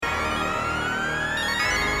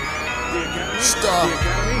Star.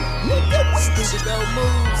 Stupid old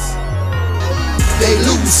moves. They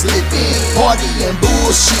loose living, party and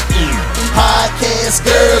bullshitting. Podcast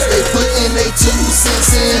girls, they putting they 2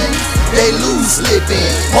 cents in. They loose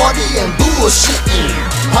living, party and bullshitting.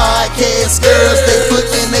 Podcast girls, they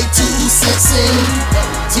putting they 2 cents in.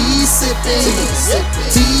 Tea sipping,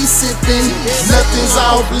 nothing's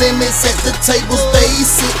off limits at the tables they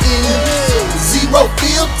sitting. Zero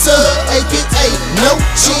filter, aka no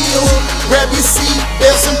chill. Grab your seat,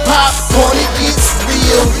 there's some popcorn, it gets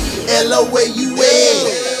real. Ella, where you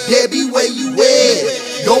at? Debbie, where you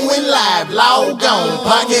at? Going live, log on.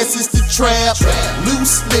 Podcast is the trap.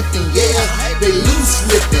 Loose slipping, yeah. They loose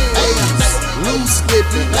slipping, ayy. Loose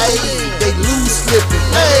slipping, ayy. They loose slipping,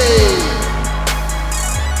 ayy.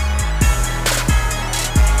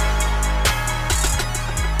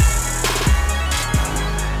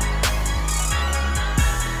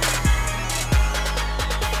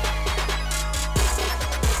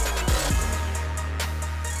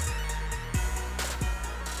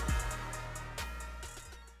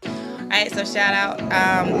 Alright, so shout out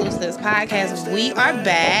Loose Lips Podcast. We are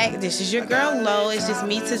back. This is your girl Lo. It's just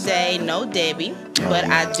me today, no Debbie. But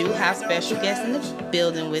I do have special guests in the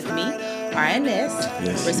building with me. RNS,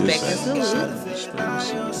 yes, respect and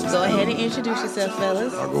salute. Go ahead and introduce yourself,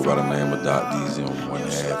 fellas. I go by the name of Doc Deezy on one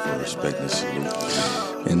half for respect and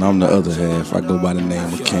salute. And I'm the other half. I go by the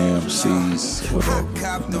name of Cam C's, whatever.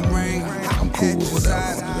 I'm cool with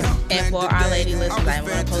whatever. And for our lady listeners, I ain't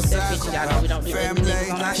gonna post their picture. Y'all know we don't do ugly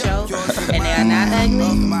niggas on our show. And they are not ugly.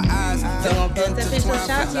 So I'm gonna post their picture. Shout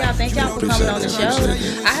out to y'all. Thank y'all for coming on the show.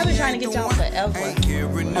 I have been trying to get y'all forever on this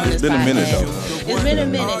podcast. It's been a minute though. It's been a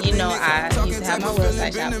minute. You know, I used to have my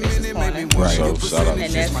website, Shop Fish's Corner. Right. So shout out to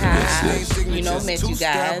and that's how I, met you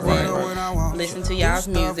guys and listen to y'all's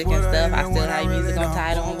music and stuff. I still have your music on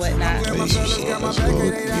Tidal and whatnot.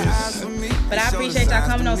 But I appreciate y'all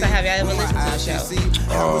coming on. So have y'all ever listened to the show?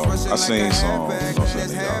 I seen some,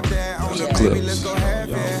 clips.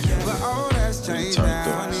 Really turned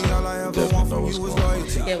up. Definitely know what's going on.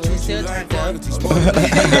 Yeah, well, we still turned up.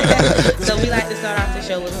 So we like to start off the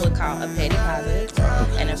show with what's called a petty positive.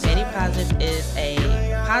 And a petty positive is a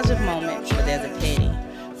positive moment, but there's a petty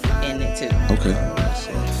in it too. Okay.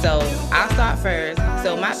 So I'll start first.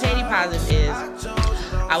 So my petty positive is,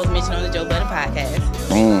 I was mentioned on the Joe Budden podcast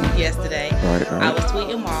yesterday. Right. I was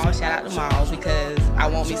tweeting Maul, shout out to Maul, because I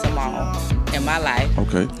want me some Maul in my life.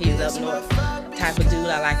 Okay. He's up north type of dude.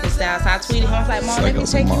 I like his style. So I tweeted him. I was like, Maul, let me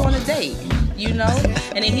take you on a date. You know?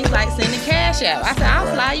 And then he's like, send the cash out. I said,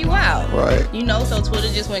 I'll fly you out. Right. You know, so Twitter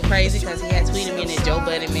just went crazy because he had tweeted me and then Joe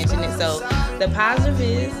Budden mentioned it. So the positive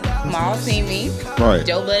is Maul seen me. Right.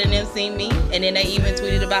 Joe Budden and them seen me. And then they even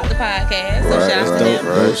tweeted about the podcast. So right. shout out to them.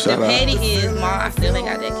 Right. The petty is, Maul, I still ain't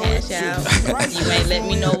got that cash out. You ain't let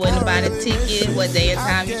me know when to buy the ticket, what day and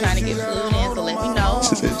time you're trying to get flued in. So let me know.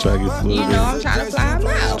 Try to get flued you know, I'm trying to fly him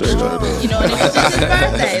out. Straight up. You know, and it's just his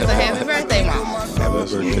birthday. So happy birthday, Maul. Happy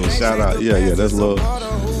birthday. Shout out. Yeah, that's love.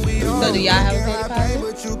 So do y'all have a petty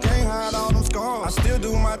positive?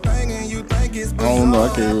 I don't know. I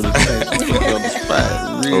can't really think. On the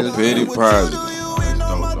spot. A petty positive. I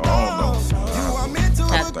don't know.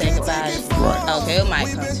 Have to think about it. Right. Okay, it might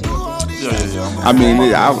come to you. Yeah. I mean,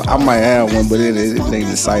 I might have one, but it ain't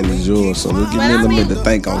exciting as yours. So we'll give me a little bit to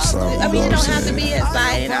think on something. I mean, it don't have to saying? be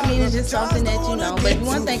exciting. I mean, it's just something that you know. But if you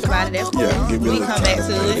want to think about it, that's cool. Yeah, give me a we little come back time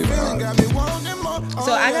to think it. about it.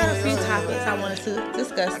 So I got a few topics I wanted to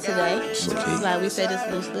discuss today. Okay. Like we said, this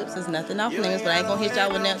Loose Lips is nothing off limits, but I ain't gonna hit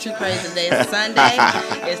y'all with nothing too crazy today. It's Sunday.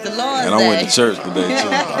 It's the Lord's And I Day. went to church today too.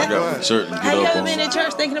 I got to church and get Have you up ever on. been in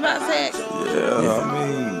church thinking about sex? Yeah, I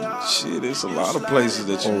mean, shit, it's a lot of places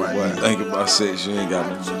that you might think about sex. You ain't got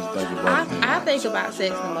no money to think about it. I think about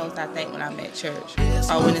sex the most, I think, when I'm at church.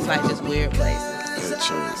 Or when it's like just weird places. At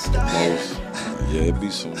church, the most. Yeah, it be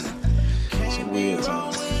some weird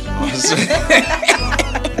times. You know what I'm saying?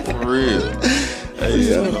 For real. Hey,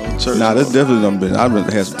 yeah, church. Nah, that's definitely done been. I've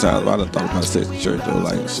had some times where I done thought about sex in church though.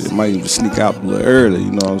 Like, shit, might even sneak out a little early.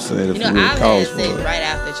 You know what I'm saying? You know, I've had sex right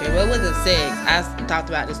after church. Well, it wasn't sex. I talked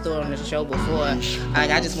about this story on the show before.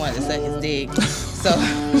 Like, I just wanted to suck his dick.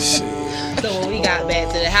 So when we got back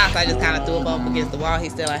to the house, I just kind of threw him up against the wall. He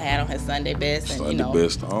still had on his Sunday best, and you know,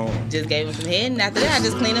 just gave him some head. And after that, I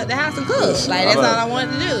just cleaned up the house and cooked. Like that's all I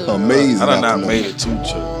wanted to do. Amazing. I done not made it to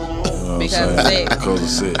church. Because of sex. Because of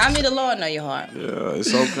sex. I mean, the Lord know your heart. Yeah,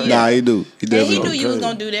 it's okay. Yeah. Nah, he do. He definitely and he knew you was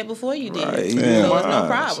gonna do that before you did. Right, so it's no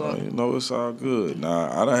problem. So, you know, it's all good.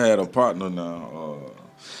 Nah, I done had a partner now.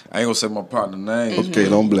 I ain't gonna say my partner name. Okay,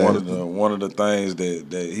 don't blame. One of the things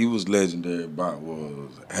that he was legendary about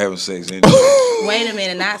was having sex in Wait a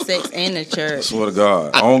minute, not sex in the church. Swear to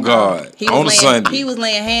God, on God, on the Sunday. He was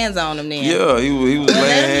laying hands on them then. Yeah, he was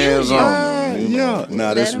laying hands on them. Yeah,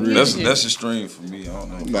 nah, that's real. That's extreme for me. I don't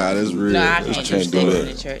know. Nah, that's real. No, I can't do sex do in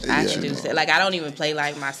the church. I can do sex. Like, I don't even play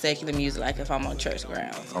like my secular music like if I'm on church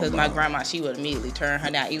grounds. Because my grandma, she would immediately turn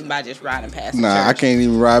her down even by just riding past the church. I can't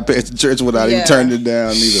even ride past the church without even turning it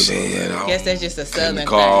down either. I guess that's just a southern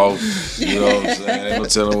thing. You know what I'm saying? Ain't no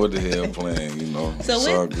telling what the hell playing, you know. So it's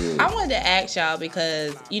all good. I wanted to ask y'all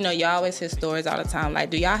because, you know, y'all always hear stories all the time. Like,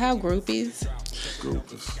 do y'all have groupies?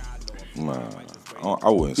 Groupies? Nah.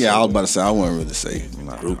 I wouldn't say. Yeah, I was about to say, I wouldn't really say.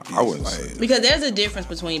 Groupies. I wouldn't say. Because there's a difference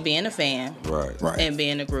between being a fan right. and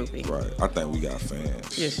being a groupie. Right. I think we got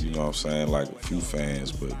fans. Yes. You know what I'm saying? Like a few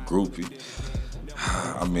fans, but groupie.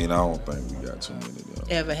 I mean, I don't think we got too many of them.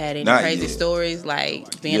 Ever had any crazy stories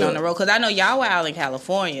like being on the road? Because I know y'all were out in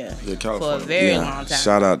California, for a very long time.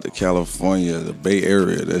 Shout out to California, the Bay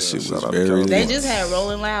Area. That shit was very. They just had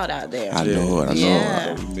Rolling Loud out there. I know it.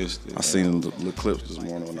 Yeah. We missed it. I seen the little clips this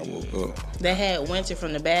morning when I woke up. They had Winter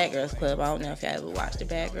from the Bad Girls Club. I don't know if y'all ever watched the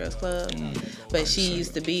Bad Girls Club, but she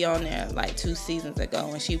used to be on there like 2 seasons ago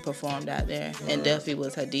when she performed out there. And Duffy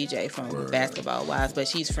was her DJ from Basketball Wives, but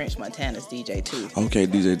she's French Montana's DJ too. Okay,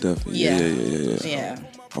 DJ Duffy. Yeah.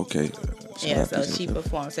 Okay. Yeah, so she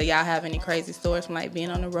performed. So y'all have any crazy stories from like being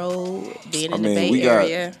on the road, being in the Bay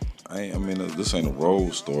Area? This ain't a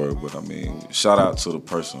road story, but I mean, shout out to the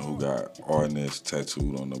person who got RNS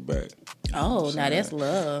tattooed on the back. Oh, now that's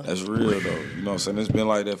love. That's real though. You know what I'm saying? It's been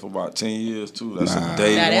like that for about 10 years too. That's a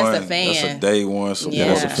day one. That's a fan. That's a day one. So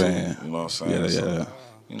that's a fan. You know what I'm saying? Yeah.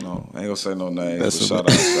 You know, I ain't gonna say no names, but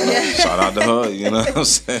shout out to her, you know what I'm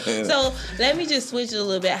saying? So let me just switch it a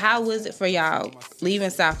little bit. How was it for y'all leaving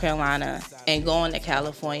South Carolina and going to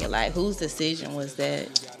California? Like, whose decision was that?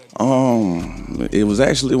 It was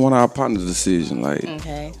actually one of our partners' decision. Like,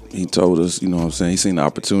 he told us, you know what I'm saying, he seen the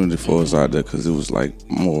opportunity for us out there because it was like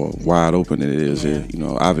more wide open than it is here. You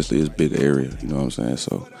know, obviously it's a big area, you know what I'm saying?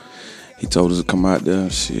 So he told us to come out there.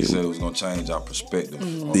 Shit. He said it was gonna change our perspective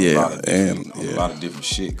on a lot of different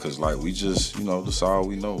shit. Cause like we just, you know, that's all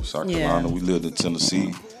we know. South Carolina, we lived in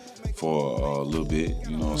Tennessee for a little bit,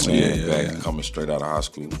 you know what I'm saying? Coming straight out of high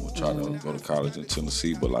school, we'll try to go to college in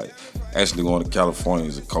Tennessee, but like actually going to California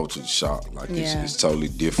is a culture shock. Like it's totally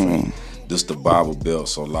different. This the Bible Belt,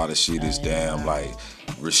 so a lot of shit is damn like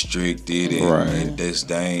restricted and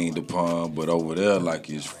disdained upon, but over there like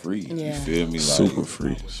it's free. You feel me? Like super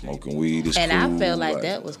free. Smoking weed is cool. And I felt like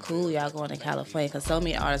that was cool, y'all going to California, because so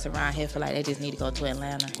many artists around here feel like they just need to go to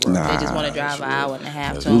Atlanta. They just want to drive an hour and a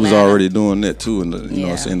half to Atlanta. We was already doing that too, in the, you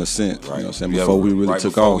know, in a sense. You know what I'm saying? Before we really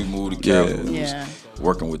took off. We moved to Cali.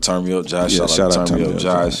 Working with Turn Me Up Josh. Shout out to Turn Me Up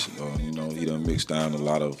Josh. You know, he done mixed down a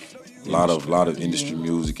lot of industry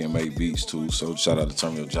music and make beats too. So shout out to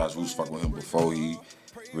Turn Me Up Josh. We was fucking with him before he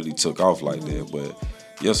really took off like that. But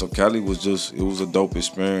yeah, so Cali was it was a dope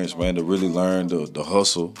experience, man, to really learn the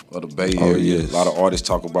hustle of the Bay Area. A lot of artists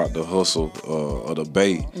talk about the hustle of the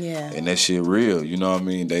Bay. And that shit real, you know what I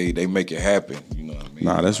mean? They make it happen, you know what I mean?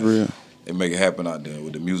 Nah, that's real. They make it happen out there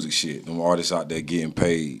with the music shit. Them artists out there getting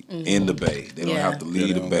paid in the Bay. They don't have to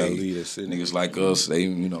leave the Bay. Niggas like us, they,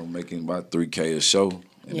 you know, making about $3K a show.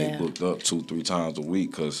 And they booked up 2-3 times a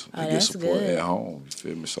week because they get support at home. You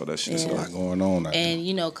feel me? So that shit's a lot going on. And,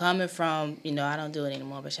 you know, coming from, you know, I don't do it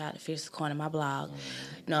anymore, but shout out to Fiercest Corner, my blog.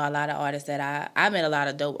 You know, a lot of artists that I met a lot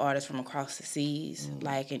of dope artists from across the seas,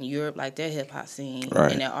 like in Europe, like their hip hop scene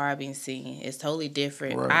and their R&B scene is totally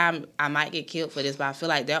different. I might get killed for this, but I feel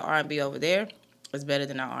like their R&B over there is better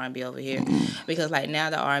than our R&B over here, because like now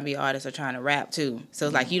the R&B artists are trying to rap too. So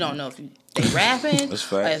it's like you don't know if they rapping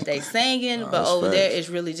or if they singing, but over there it's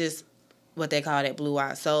really just what they call that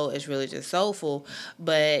blue-eyed soul. It's really just soulful.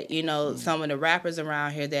 But you know, some of the rappers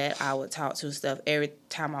around here that I would talk to stuff, every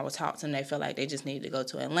time I would talk to them, they felt like they just needed to go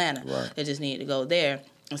to Atlanta. They just needed to go there.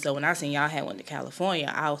 And so when I seen y'all went to California,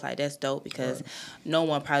 I was like, that's dope, because no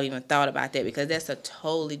one probably even thought about that, because that's a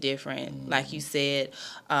totally different, like you said,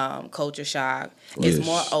 culture shock. It's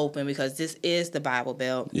more open because this is the Bible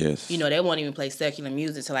Belt. You know, they won't even play secular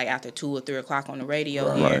music till like after 2 or 3 o'clock on the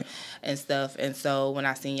radio here and stuff. And so when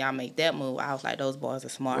I seen y'all make that move, I was like, those boys are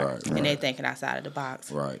smart. And they thinking outside of the box.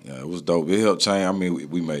 Yeah, it was dope. It helped change. I mean,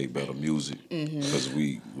 we made better music because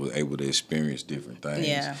we were able to experience different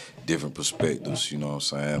things, different perspectives, you know what I'm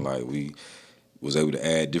saying? Like we was able to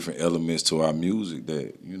add different elements to our music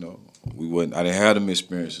that, you know, I didn't have them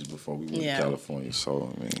experiences before we went to California.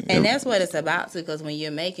 So I mean, and that's what it's about too, because when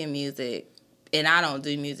you're making music, and I don't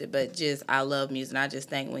do music, but just I love music. And I just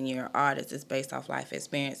think when you're an artist, it's based off life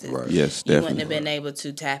experiences. Right. Yes, you definitely. wouldn't have been able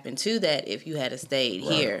to tap into that if you had stayed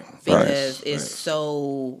here, because it's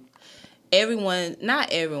so. Everyone, not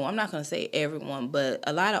everyone, I'm not going to say everyone, but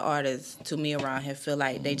a lot of artists to me around here feel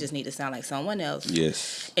like they just need to sound like someone else.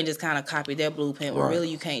 Yes. And just kind of copy their blueprint. Well, really,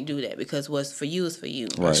 you can't do that, because what's for you is for you.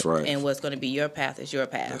 That's right. And what's going to be your path is your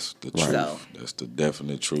path. That's the truth. So, that's the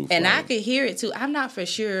definite truth. and I could hear it too. I'm not for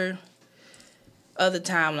sure of the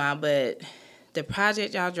timeline, but the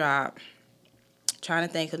project y'all dropped, trying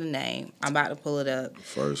to think of the name. I'm about to pull it up. The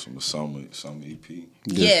first one, the Summer EP.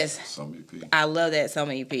 Yes. Summer EP. I love that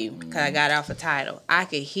Summer EP because I got it off a title. I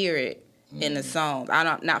could hear it in the songs.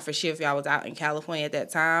 I'm not for sure if y'all was out in California at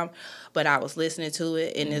that time, but I was listening to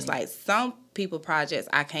it, and it's like some people projects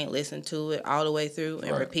I can't listen to it all the way through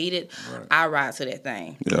and repeat it. Right. I ride to that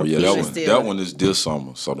thing. Yeah, that one is Dear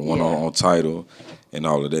Summer. So the one on title and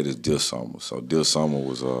all of that is Dear Summer. So Dear Summer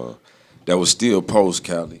was that was still post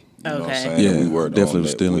Cali. You know what I'm saying? Yeah, we worked definitely on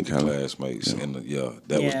was that still with in the Cali. classmates, and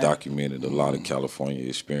that was documented a lot of California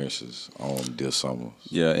experiences on Dear Summer.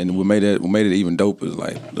 Yeah, and what made it even dope is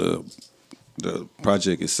like the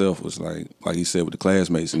project itself was like he said with the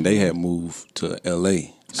classmates, and they had moved to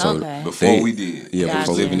L.A. So before we did,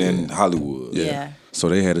 Gotcha. living in Hollywood. Yeah. So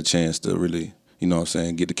they had a chance to really, you know what I'm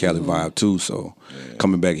saying, get the Cali vibe too. So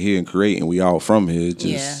coming back here and creating, we all from here, it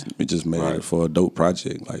just made it for a dope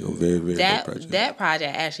project, like a very, very dope project. That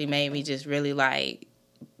project actually made me just really like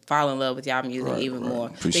fall in love with y'all music even more.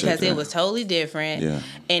 Appreciate because that. it was totally different,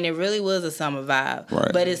 and it really was a summer vibe.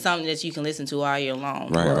 Right. But it's something that you can listen to all year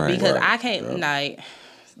long. Right. Because I can't like.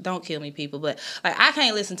 Don't kill me, people, but like I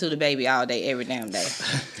can't listen to the baby all day, every damn day.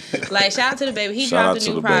 Like shout out to the baby, he dropped a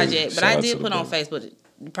new project, but I did put on Facebook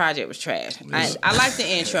the project was trash. I like the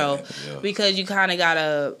intro because you kind of got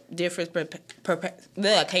a different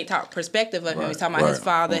perspective of him. He's talking about his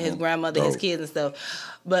father, his grandmother, his kids and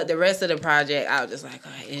stuff. But the rest of the project, I was just like, oh,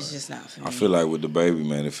 it's just not for me. I feel like with the baby,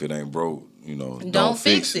 man, if it ain't broke, don't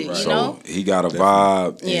fix it. You So know? he got a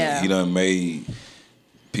vibe, and Yeah. he done made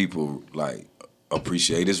people like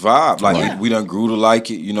appreciate his vibe. Like we done grew to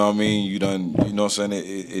like it, you know what I mean? You done, you know what I'm saying?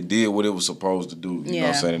 It did what it was supposed to do. You know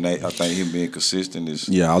what I'm saying? And I think him being consistent is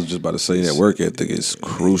I was just about to say that work ethic is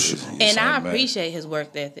crucial. And I appreciate his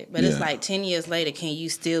work ethic, but it's like 10 years later, can you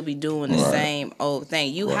still be doing the same old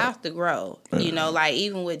thing? You have to grow. You know, like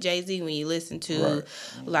even with Jay-Z, when you listen to,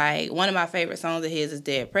 like, one of my favorite songs of his is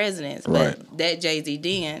Dead Presidents, but that Jay-Z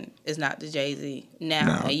then is not the Jay-Z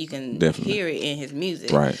now, and you can hear it in his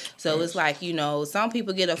music. Right. So it's like, you know, some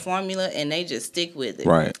people get a formula and they just stick with it.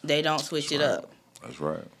 Right. They don't switch it up. That's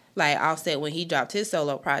right. Like Offset, when he dropped his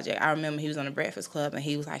solo project, I remember he was on the Breakfast Club and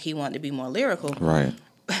he was like, he wanted to be more lyrical. Right.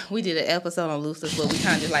 We did an episode on Lucifer where we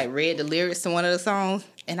kind of just like read the lyrics to one of the songs,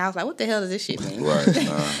 and I was like, "What the hell does this shit mean?" Right.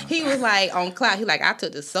 He was like on cloud. He like, "I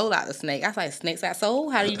took the soul out of the snake." I was like, "Snakes got soul?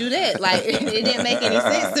 How do you do that?" Like it didn't make any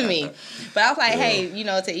sense to me. But I was like, "Hey, you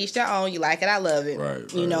know, to each their own. You like it, I love it."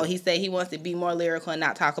 Right. You know, he said he wants to be more lyrical and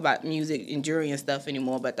not talk about music and jury and stuff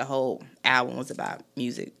anymore. But the whole album was about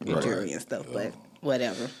music and jury and stuff. But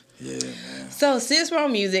whatever. Yeah, man. So since we're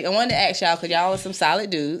on music, I wanted to ask y'all because y'all are some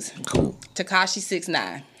solid dudes. Cool. Tekashi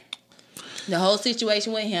 6ix9ine. The whole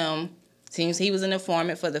situation with him, seems he was an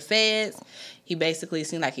informant for the feds. He basically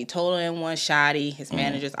seemed like he told him one shoddy, his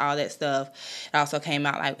managers, all that stuff. It also came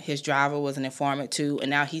out like his driver was an informant too,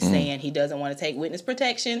 and now he's saying he doesn't want to take witness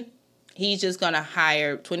protection. He's just going to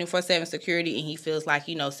hire 24/7 security, and he feels like,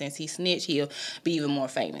 you know, since he snitched, he'll be even more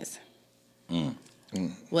famous.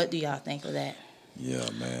 What do y'all think of that? Yeah,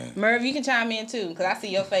 man. Merv, you can chime in too, because I see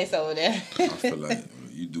your face over there. I feel like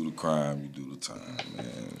you do the crime, you do the time,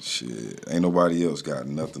 man. Shit. Ain't nobody else got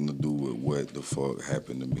nothing to do with what the fuck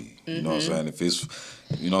happened to me. You know what I'm saying? If it's,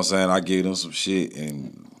 you know what I'm saying, I gave them some shit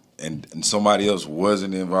and somebody else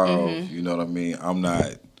wasn't involved, you know what I mean? I'm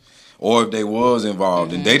not, or if they was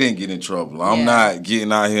involved and they didn't get in trouble, I'm not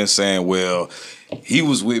getting out here saying, well, he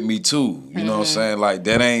was with me too. You know what I'm saying? Like,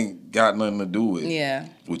 that ain't got nothing to do with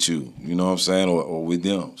with you. You know what I'm saying? Or with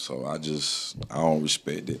them. So I don't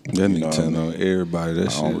respect it. That nigga telling on everybody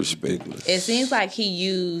that shit. I don't respect it. It seems like he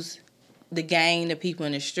used the gang, the people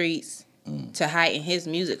in the streets, to heighten his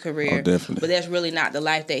music career. Oh, definitely. But that's really not the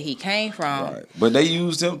life that he came from. Right. But they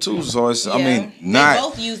used him too. So it's, I Yeah. mean, not. They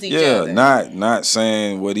both used each other. Not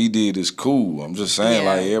saying what he did is cool. I'm just saying,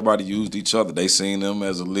 like, everybody used each other. They seen them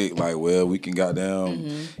as a lick, like, well, we can goddamn,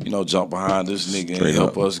 jump behind this nigga and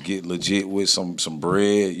help us get legit with some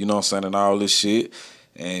bread, you know what I'm saying, and all this shit.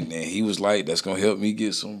 And he was like, "That's gonna help me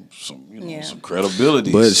get some some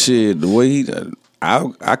credibility." But shit, the way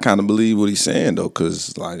I kind of believe what he's saying though,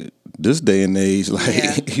 because like this day and age,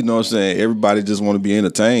 like you know what I'm saying, everybody just want to be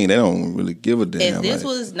entertained. They don't really give a damn. If this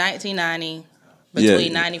was 1990.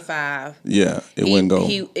 Between 95, it wouldn't go.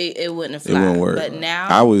 It wouldn't have fly. It wouldn't work. But now,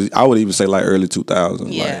 I would even say like early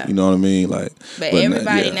 2000s. Yeah, like, you know what I mean. Like, but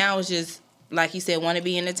everybody now is just like you said, want to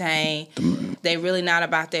be entertained. They really not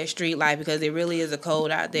about that street life because it really is a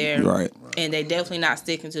code out there, right? And they definitely not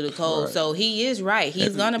sticking to the code. Right. So he is right.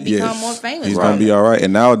 He's gonna become more famous. He's gonna be all right.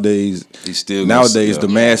 And nowadays,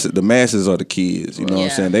 the masses are the kids. You know what I'm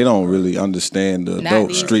saying? They don't really understand the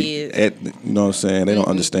adult street. You know what I'm saying? They don't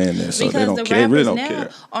understand that, so they don't care. They really don't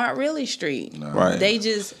care. Aren't really street, right? They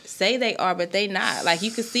just say they are, but they not. Like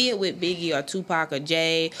you could see it with Biggie or Tupac or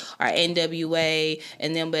Jay or NWA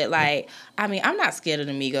and them, but like. I mean, I'm not scared of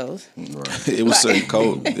the Migos. Right. It was certain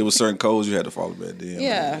codes. It was certain codes you had to follow back then.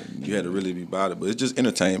 Yeah. Man. You had to really be about it. But it's just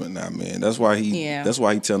entertainment now, man. That's why he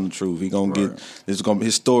telling the truth. He gonna get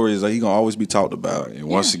his story is like he gonna always be talked about. Right. And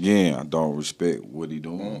once again, I don't respect what he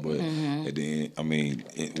doing, but at the end, I mean,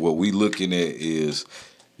 what we looking at is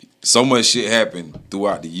so much shit happen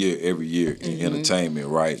throughout the year, every year in entertainment,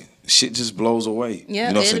 right? Shit just blows away. Yeah,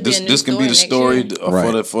 you know what I'm saying? This can be the story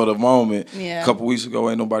for the moment. Yeah. A couple weeks ago,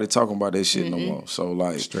 ain't nobody talking about that shit no more. So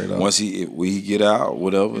like, once we get out,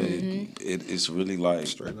 whatever, it's really like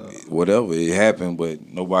whatever it happened, but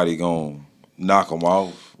nobody gonna knock them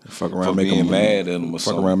off. Fuck around, making mad at them.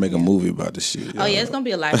 Fuck around, make a movie about this shit. Oh yeah, it's gonna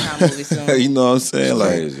be a Lifetime movie soon. You know what I'm saying? Like,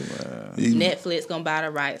 crazy, man. Netflix gonna buy the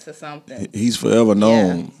rights or something. He's forever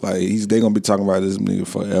known. Like they gonna be talking about this nigga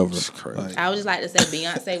forever. It's crazy. Like, I would just like to say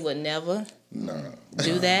Beyonce would never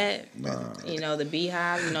do that. You know, the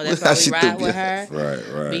Beehive. You know that's why we ride with her.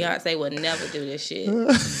 Right. Beyonce would never do this shit.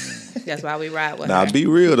 That's why we ride with her. Nah, be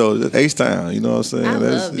real though. That's H-Town. You know what I'm saying? I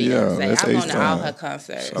love Beyonce. That's I'm going to all her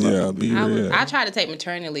concerts. Yeah, be real. I tried to take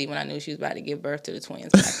maternity leave when I knew she was about to give birth to the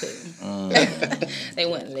twins, but I couldn't. They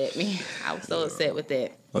wouldn't let me. I was so upset with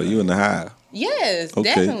that. Oh, you in the Hive? Yes,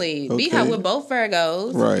 definitely. Beehive, we're both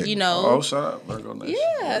Virgos. Right. You know. Oh, shout out Virgo Nation.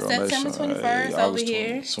 Yeah, Virgo September Nation. 21st over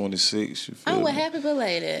here. 26. You feel well, me? happy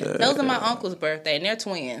belated. Yeah, Those are my uncle's birthday, and they're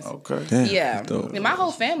twins. Okay. Damn, yeah. And my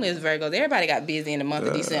whole family is Virgos. Everybody got busy in the month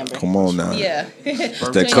of December. Come on now. Yeah.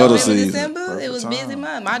 That cuddle season. December, it was busy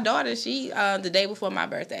month. My daughter, she the day before my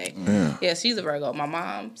birthday. Yeah, she's a Virgo. My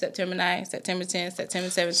mom, September 9th, September 10th, September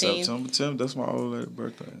 17th. September 10th, that's my old lady's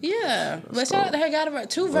birthday. Yeah. But shout out to her, got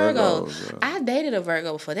two Virgos. I dated a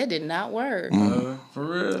Virgo before. That did not work. For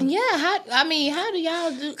real? Yeah. How do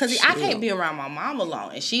y'all do? Because I can't be around my mom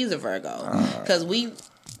alone, and she's a Virgo. Because we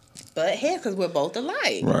butt heads because we're both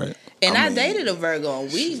alike. Right. And I dated a Virgo,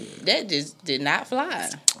 and that just did not fly.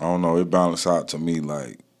 I don't know. It balanced out to me,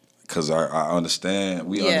 like, because I understand.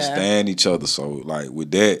 We understand each other. So, like, with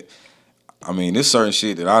that, I mean, there's certain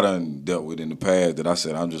shit that I done dealt with in the past that I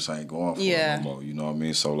said I just ain't going for it no more. You know what I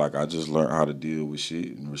mean? So, like, I just learned how to deal with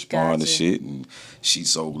shit and respond to shit. And she's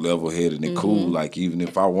so level-headed and cool. Like, even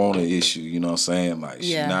if I want an issue, you know what I'm saying? Like,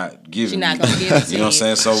 she's not giving me. She's not going to give it to you know what I'm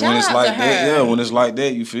saying? So, Shout when it's out like to that, her. when it's like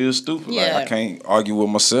that, you feel stupid. Yeah. Like, I can't argue with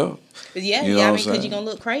myself. Yeah, you know I mean, because you're going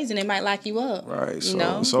to look crazy and they might lock you up. Right, so you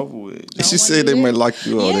know? it's over with. She said they might lock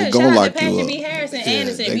you up. They're going to lock you up. Patrick B. Harrison,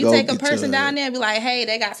 Anderson. If you take a person down there and be like, hey,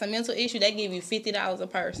 they got some mental issue, they give you $50 a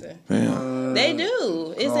person. They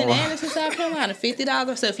do. It's in Anderson, South Carolina,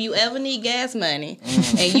 $50. So if you ever need gas money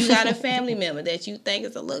and you got a family member that you think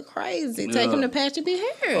is a little crazy, take them to Patrick B.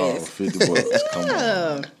 Harris. Oh, $50. Come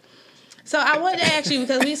on. So I wanted to ask you,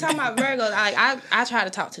 because we talking about Virgos, I tried to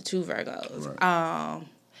talk to two Virgos. Right.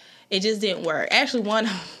 It just didn't work. Actually, one,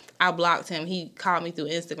 I blocked him. He called me through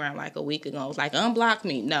Instagram like a week ago. It was like, unblock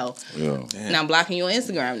me. No. Yeah. And I'm blocking you on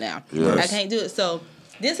Instagram now. Yes. I can't do it. So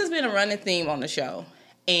this has been a running theme on the show.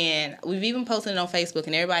 And we've even posted it on Facebook,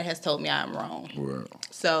 and everybody has told me I'm wrong. Right.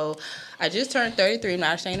 So I just turned 33. I'm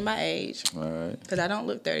not ashamed of my age. All right. Because I don't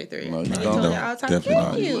look 33. No, you I don't. all the time.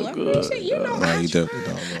 Thank you. I appreciate you. Know, you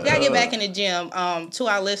definitely don't. Gotta get back in the gym. To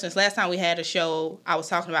our listeners, last time we had a show, I was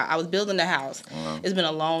talking about, I was building the house. It's been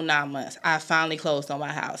a long 9 months. I finally closed on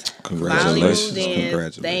my house. Congratulations. Finally moved in.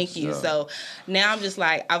 Congratulations. Thank you. So now I'm just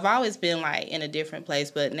like, I've always been like in a different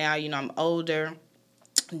place, but now, you know, I'm older,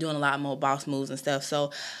 doing a lot more boss moves and stuff.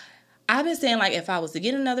 So I've been saying, like, if I was to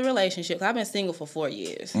get another relationship, 'cause I've been single for 4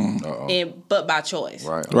 years, but by choice.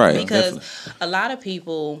 Right. Because a lot of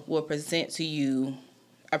people will present to you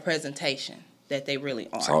a presentation. that they really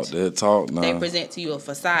aren't. Talk that talk, nah. They present to you a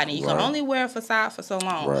facade, and you can only wear a facade for so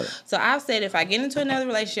long. Right. So I've said if I get into another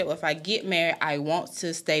relationship, or if I get married, I want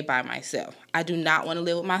to stay by myself. I do not want to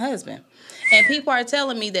live with my husband. And people are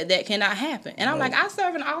telling me that cannot happen. And I'm like, I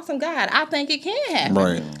serve an awesome God. I think it can happen.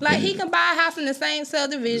 Right. Like, he can buy a house in the same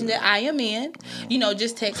subdivision that I am in. You know,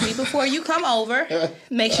 just text me before you come over.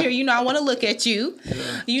 Make sure you know I want to look at you.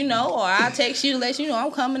 You know, or I'll text you to let you know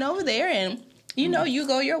I'm coming over there. And, you know, you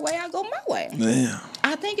go your way, I go my way. Yeah.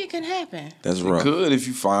 I think it can happen. That's right. It could if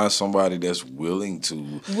you find somebody that's willing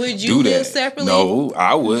to Would you do live that. Separately? No,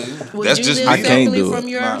 I wouldn't. Would that's you just live me. I can't separately do from it.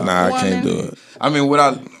 your Nah, I can't woman? do it. I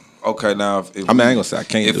mean, okay, now if I ain't gonna say I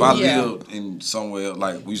can't do it. If I Yeah. lived in somewhere,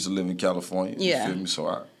 like we used to live in California, Yeah. you feel me? So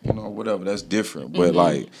I, whatever, that's different. But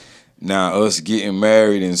like now us getting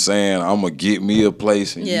married and saying I'm gonna get me a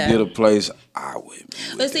place and Yeah. you get a place, I wouldn't.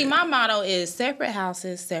 But see, my motto is separate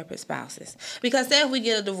houses, separate spouses. Because say if we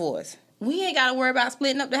get a divorce, we ain't got to worry about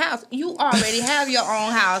splitting up the house. You already have your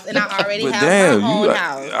own house, and I already But have damn, my own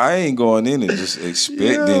house. I ain't going in and just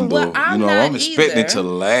expecting Well, though. I'm I'm not expecting either. to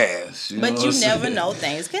last. But know you what I'm never saying? know.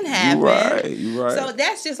 Things can happen. You right. So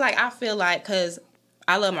that's just like, I feel like, because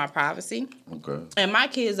I love my privacy. Okay. And my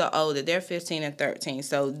kids are older. They're 15 and 13.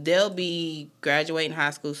 So they'll be graduating high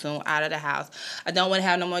school soon, out of the house. I don't want to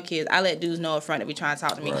have no more kids. I let dudes know up front that be trying to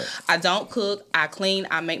talk to me. Right. I don't cook. I clean.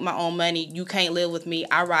 I make my own money. You can't live with me.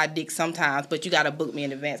 I ride dick sometimes, but you got to book me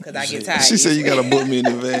in advance because I get tired. She said you gotta book me in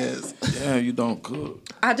advance. Yeah, you don't cook.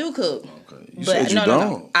 I do cook. Okay. You But said you no,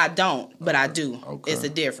 don't. I don't, but I do. Okay. It's a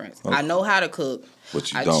difference. I know how to cook.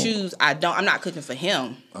 But you I don't. choose. I don't. I'm not cooking for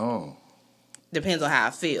him. Oh. Depends on how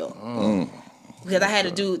I feel. Because I had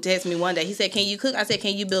a dude text me one day. He said, "Can you cook?" I said,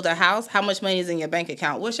 "Can you build a house? How much money is in your bank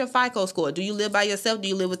account? What's your FICO score? Do you live by yourself? Do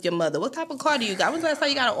you live with your mother? What type of car do you got? When's the last time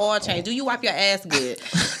you got an oil change? Do you wipe your ass good?"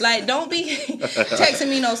 Like, don't be texting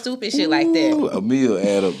me no stupid shit like that. Ooh, a meal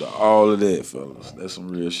add up to all of that, fellas. That's some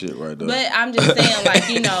real shit right there. But I'm just saying, like,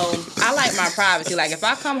 I like my privacy. Like, if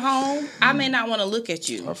I come home, I may not want to look at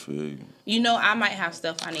you. I feel you. I might have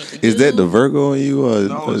stuff I need to do. Is that the Virgo in you? Or,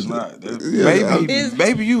 No, it's not. Yeah,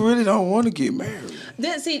 Maybe you really don't want to get married.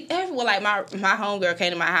 Then see, everyone, like my homegirl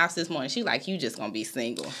came to my house this morning. She like, you just gonna be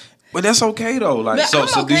single. But that's okay though. Like, But so, I'm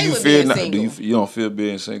so do okay you with feel? being single. You don't feel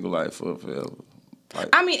being single like forever? Like,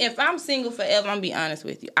 I mean, if I'm single forever, I'm gonna be honest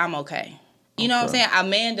with you, I'm okay. You know what I'm saying? A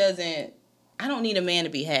man doesn't. I don't need a man to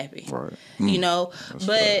be happy. right. You know, That's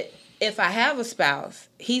but right. if I have a spouse,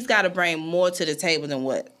 he's got to bring more to the table than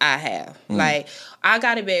what I have. Like, I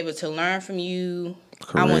got to be able to learn from you.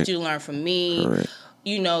 I want Correct. you to learn from me. Correct.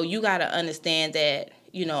 You got to understand that,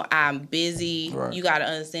 I'm busy. Right. You got to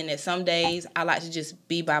understand that some days I like to just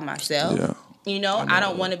be by myself. Yeah. I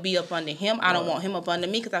don't want to be up under him. I don't want him up under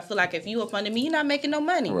me because I feel like if you up under me, you're not making no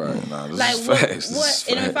money. Right. Nah, this Like, is what? facts. This What? is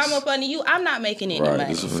And if facts. I'm up under you, I'm not making any Right.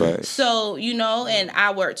 money. This is facts. So, and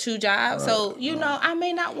I work 2 jobs. So, I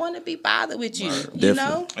may not want to be bothered with you, you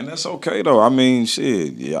know? And that's okay though. I mean,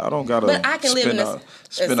 shit. Yeah, I don't gotta. But I can live in a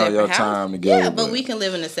spend all your separate house. time together. Yeah, but we can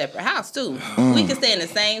live in a separate house too. We can stay in the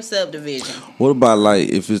same subdivision. What about like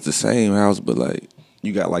if it's the same house, but like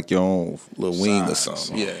you got like your own little wing or Side,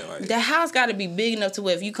 something? Yeah. Like, The house got to be big enough to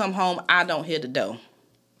where if you come home, I don't hear the door.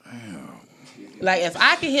 Like, if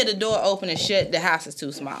I can hear the door open and shut, the house is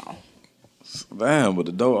too small. Damn, but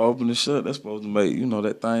the door open and shut, that's supposed to make,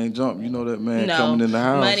 that thing jump. That man No, coming in the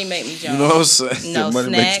house. money make me jump. You know what I'm saying? No Money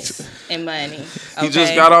makes snacks and money. He just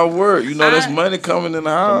okay? got off work. There's I- money coming in the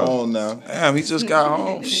house. come on now. Damn, he just got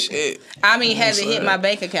home. Shit. I mean, has it hit my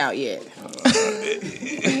bank account yet?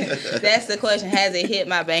 That's the question. Has it hit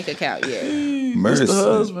my bank account yet? It's the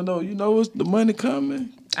husband, though. It's the money coming.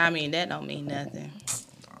 I mean, that don't mean nothing.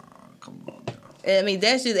 Come on now. I mean,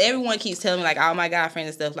 that's just, everyone keeps telling me, like, all my guy friends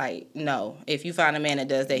and stuff, like, no. If you find a man that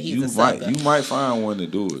does that, he's a sucker. You might find one to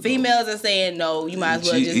do it. Females are saying, no, you might as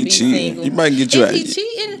well He just be cheating. single. You might get you If out. he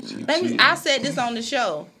cheating, I said this on the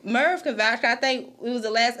show. Merv can vouch. I think it was the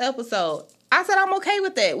last episode. I said, I'm okay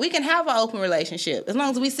with that. We can have an open relationship as long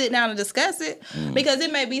as we sit down and discuss it. Because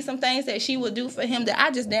it may be some things that she would do for him that I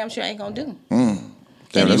just damn sure ain't gonna do.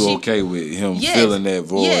 Damn, And if you she- okay with him Yes, filling that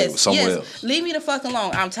void yes, somewhere yes. else? Leave me the fuck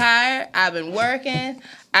alone. I'm tired. I've been working.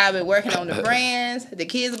 I've been working on the brands. The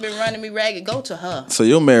kids have been running me ragged. Go to her. So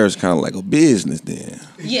your marriage kind of like a business then.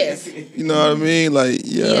 Yes. You know what I mean? Like,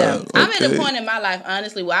 yeah. I'm at okay. a point in my life,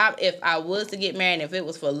 honestly, where if I was to get married, if it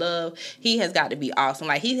was for love, he has got to be awesome.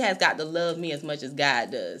 Like, he has got to love me as much as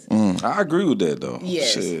God does. I agree with that, though.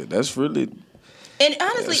 Yes. Shit, that's really... And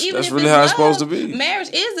honestly, That's if really it's how love, it's supposed to be. Marriage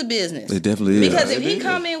is a business. It definitely is. Because if it he is.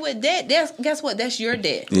 come in with debt, guess what? That's your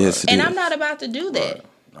debt. Yes, it and is. I'm not about to do that.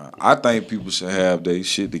 I think people should have their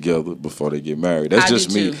shit together before they get married. That's I just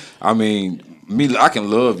do me. too. I mean, I can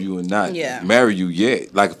love you and not marry you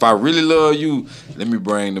yet. Like if I really love you, let me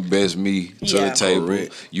bring the best me to the table.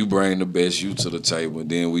 Correct. You bring the best you to the table, and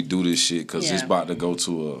then we do this shit because it's about to go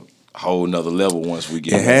to a whole nother level once we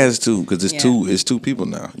get. It has to, because it's two people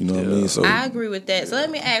now. You know what I mean? So I agree with that. So let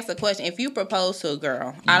me ask a question: if you propose to a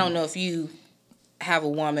girl, I don't know if you have a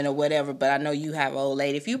woman or whatever, but I know you have an old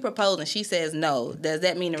lady. If you propose and she says no, does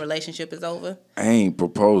that mean the relationship is over? I ain't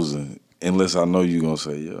proposing unless I know you gonna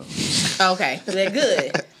say yeah. Okay, they're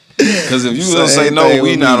good. Because if you gonna say no,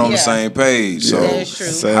 we not on the same page. So that's true.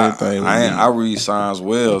 Same thing. I read signs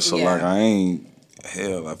well, so like I ain't.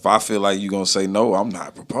 Hell, if I feel like you gonna say no, I'm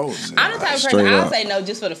not proposing. I'm the type of person I'll say no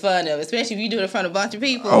just for the fun of it, especially if you do it in front of a bunch of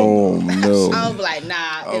people. Oh no! I'll be like,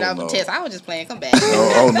 nah, and I'm test. I was just playing. Come back.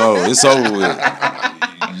 No, it's over with.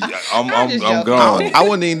 I'm gone. I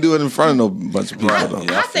wouldn't even do it in front of no bunch of people. Though.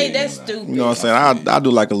 Yeah, I say that's stupid. You know what I'm saying? I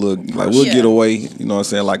do like a little, like we'll get away. You know what I'm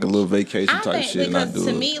saying? Like a little vacation type shit. Because and I do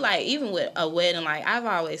to me, like even with a wedding, like I've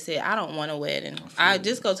always said, I don't want a wedding. I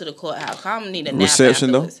just go to the courthouse. I don't need a nap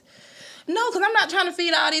reception afterwards. Though. No, because I'm not trying to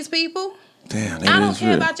feed all these people. Damn, I don't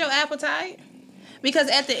care about your appetite. Because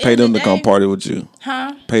at the end pay them of the to day, come party with you.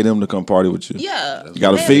 Huh? Pay them to come party with you. Yeah. You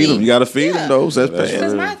gotta feed them. You gotta feed them those. That's bad.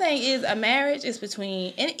 Because my thing is a marriage is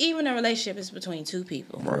between, and even a relationship is between two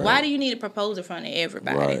people. Right. Why do you need to propose in front of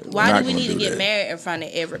everybody? Right. Why do we need to get married in front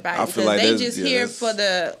of everybody? I because like they just here for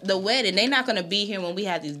the wedding. They're not gonna be here when we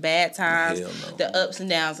have these bad times, the ups and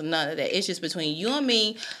downs, and none of that. It's just between you and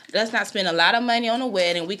me. Let's not spend a lot of money on a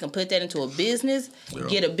wedding. We can put that into a business,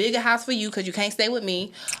 get a bigger house for you because you can't stay with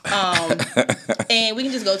me, and we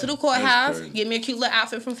can just go to the courthouse, get me a cute little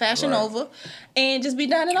outfit from Fashion Nova, and just be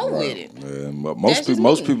done and over with it. Yeah, but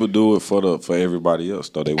most people do it for everybody else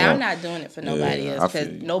though. I'm not doing it for nobody else because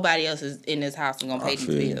nobody else is in this house and gonna pay these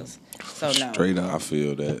bills. So no, straight up, I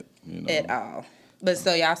feel that at all. But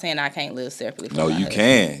so y'all saying I can't live separately from no, my you husband.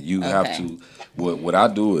 can. You have to. Would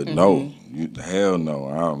I do it? No. Hell no.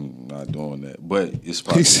 I'm not doing that. But it's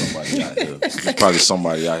probably somebody out here. It's probably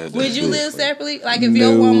somebody out here. Would you live separately? Like if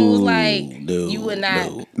your woman was like, you would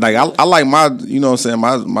not. No. Like I like my, you know what I'm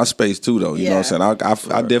saying, my space too though. You know what I'm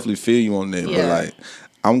saying. I definitely feel you on that. But like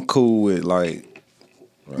I'm cool with like.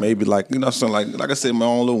 Maybe like you know something like I said, my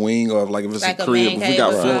own little wing or like if it's like a crib, if we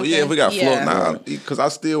got floor, if we got floor, because I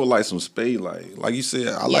still would like some space, like you said,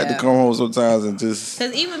 I like to come home sometimes and just.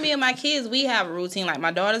 Because even me and my kids, we have a routine. Like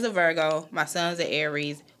my daughter's a Virgo, my son's an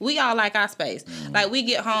Aries. We all like our space. Like we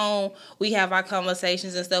get home, we have our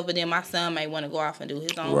conversations and stuff, but then my son may want to go off and do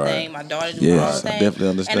his own thing. My daughter do her own thing. I definitely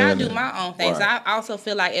understand and I do my own thing. So I also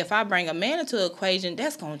feel like if I bring a man into the equation,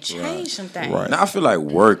 that's gonna change some things. Right. Now I feel like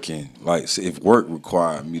working, like if work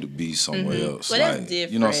required me to be somewhere else. But like, that's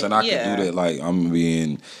different. You know what I'm saying? I could do that. Like I'm gonna be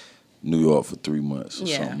in New York for 3 months or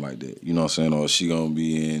something like that. You know what I'm saying? Or she gonna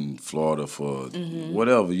be in Florida for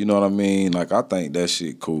whatever. You know what I mean? Like I think that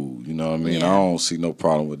shit cool. You know what I mean? I don't see no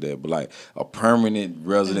problem with that. But like a permanent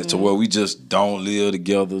resident to where we just don't live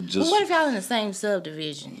together. Just what if y'all in the same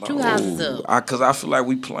subdivision? 2 houses up. Cause I feel like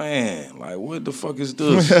we playing. Like what the fuck is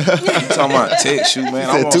this? You talking about text you, man?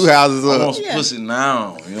 I 2 houses up. I want pussy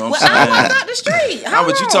now. You know what I'm saying? I walk out the street. Nah,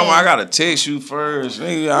 but you talking about I gotta text you first.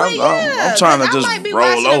 Nigga, I'm trying to just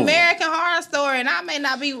roll over. American Horror Story, and I may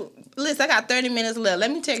not be. Listen, I got 30 minutes left. Let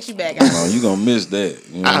me text you back. No, you gonna miss that.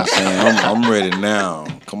 You know what I'm saying? I'm ready now.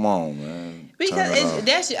 Come on, man. Because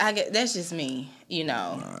that's just me. You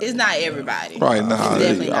know, it's not everybody. Right now, it's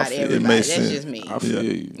definitely not everybody. That's just me. I feel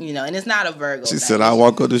you. You know, and it's not a Virgo. She said, "I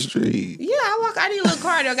walk up the street." Yeah, I need a little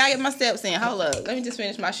cardio. Gotta get my steps in. Hold up, let me just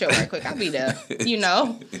finish my show right quick. I'll be there. You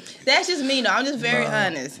know, that's just me. Though I'm just very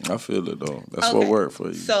honest. I feel it though. That's what worked for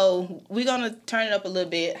you. So we're gonna turn it up a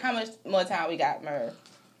little bit. How much more time we got, Merv?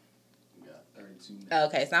 We got 32 minutes.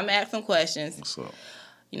 Okay, so I'm gonna ask some questions. What's up?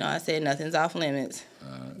 You know, I said nothing's off limits.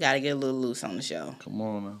 Got to get a little loose on the show. Come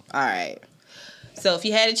on now. All right. So if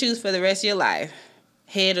you had to choose for the rest of your life,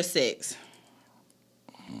 head or sex?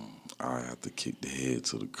 I have to kick the head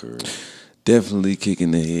to the curb. Definitely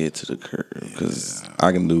kicking the head to the curb because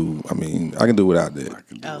I can do without that.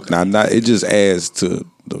 Now, it just adds to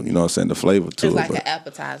the, you know what I'm saying, the flavor to it's it. Like an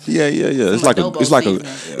appetizer. Yeah.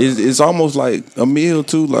 It's almost like a meal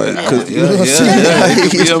too, like it could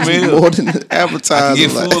be a meal more than an appetizer.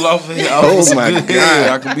 Get full off of it. Oh my God,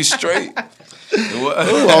 I can be straight.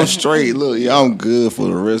 Ooh, I'm straight. Look, I'm good for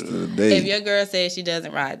the rest of the day. If your girl says she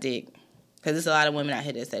doesn't ride dick, because there's a lot of women out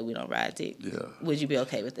here that say we don't ride dick. Yeah. Would you be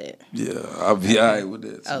okay with that? Yeah, I'll be all right with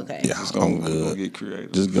that. Okay. Yeah, I'm good. Get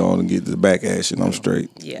creative. Just go on and get the back action. I'm straight.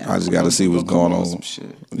 Yeah. I just got to see what's going on. Some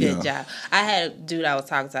shit. Good job. I had a dude I was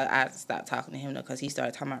talking to. I stopped talking to him though because he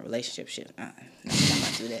started talking about relationship shit. Not talking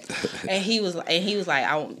about do that. And he was like,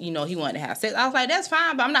 he wanted to have sex. I was like, that's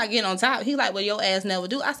fine, but I'm not getting on top. He's like, well, your ass never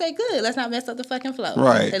do. I said, good. Let's not mess up the fucking flow.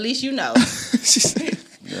 Right. At least you know.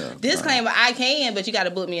 Yeah, Disclaimer, I can, but you got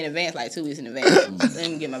to book me in advance, like 2 weeks in advance. Let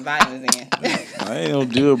me get my vitamins in. I ain't no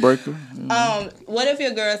deal breaker. What if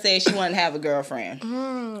your girl says she want to have a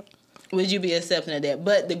girlfriend? Would you be accepting of that?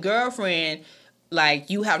 But the girlfriend, like,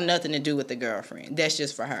 you have nothing to do with the girlfriend. That's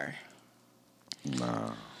just for her.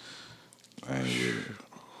 Nah, I ain't with it.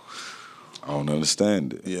 I don't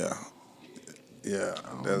understand it. Yeah.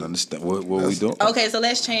 I don't understand what we doing. Okay, so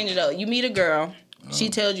let's change it up. You meet a girl. She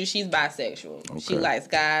tells you she's bisexual. Okay. She likes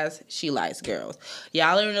guys. She likes girls.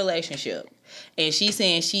 Y'all are in a relationship. And she's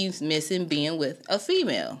saying she's missing being with a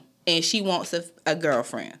female. And she wants a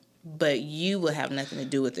girlfriend. But you will have nothing to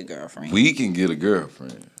do with the girlfriend. We can get a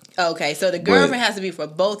girlfriend. Okay, so the girlfriend has to be for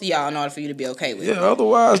both of y'all in order for you to be okay with it. Yeah,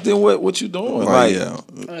 otherwise, then what you doing? Right,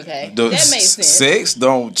 Okay, that makes sense. Sex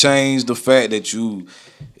don't change the fact that you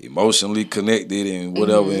emotionally connected and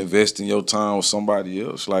whatever, investing your time with somebody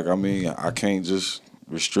else. Like, I mean, I can't just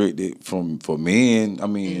restrict it for men. I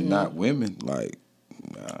mean, not women. Like,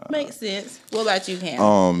 makes sense. What about you,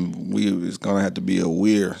 Cam? It's gonna have to be a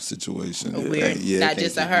weird situation. Weird, not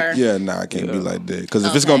just a her. Yeah, I can't be like that. Because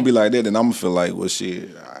if it's gonna be like that, then I'm gonna feel like, well, shit,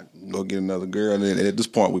 I go get another girl. And then at this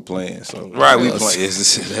point, we playing. So right, we playing.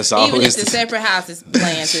 That's all. Even if the separate house is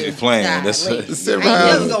playing too. She playing. That's I ain't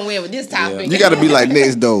never gonna win with this topic. You got to be like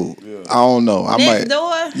next door. I don't know. Next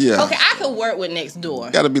door? Yeah. Okay, I could work with next door.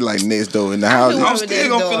 Got to be like next door in the house. I'm still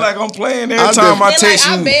gonna feel like I'm playing every time I text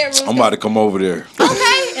you. I'm about to come over there.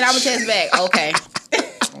 Okay, and I'm gonna text back. Okay.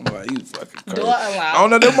 I'm like, you fucking crazy. Door unlocked. I don't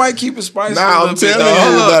know. They might keep it spicy. Nah, I'm telling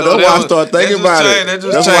you, that's why I start thinking about it.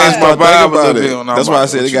 That's why I start thinking about it. That's why I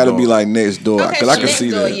said it got to be like next door, because I can see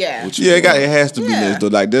that. Yeah, it has to be next door.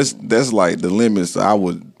 Like that's like the limits. I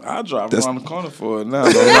drive around the corner for it now.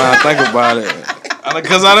 Though, now I think about it.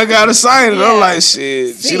 Because I done got excited. I'm like,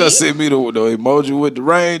 shit. She done sent me the emoji with the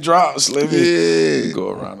raindrops. Let me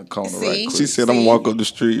go around the corner right quick. She said, I'm going to walk up the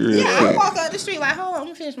street real quick. I'm walk up the street like, hold on, let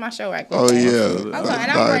me finish my show right quick. Oh, yeah.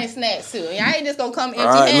 And I'm bringing snacks, too. I ain't just going to come empty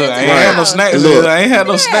handed. Look, I ain't had no snacks. I ain't had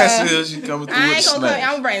no snacks here. She coming through with snacks. I'm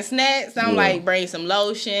going to bring snacks. I'm like, bring some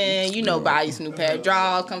lotion. Buy you some new pair of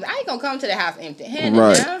drawers. I ain't going to come to the house empty handed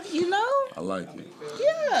now. I like it.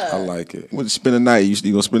 Yeah. I like it. What, spend the night? You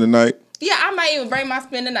going to spend the night? Yeah, I might even bring my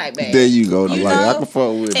spend the night back. There you go. I can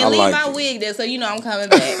fuck with it. And leave my wig there so I'm coming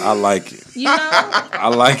back. I like it. I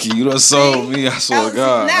like it. You done sold me. I swear to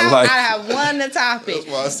God. I like it. I have one the topic. That's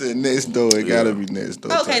why I said next door. It gotta be next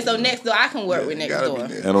door. Okay, so next door I can work with next door.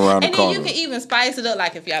 And around the corner. And then you can even spice it up.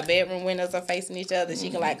 Like if y'all bedroom windows are facing each other,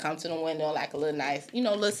 she can like come to the window like a little nice,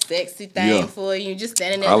 little sexy thing for you. Just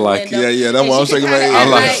standing there in the window. Yeah, that's what I'm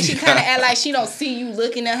saying. She kind of act like she don't see you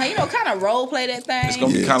looking at her. Kind of role play that thing. It's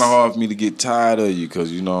gonna be kind of hard for me to get tired of you,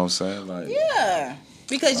 because you know what I'm saying, like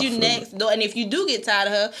because you next door, and if you do get tired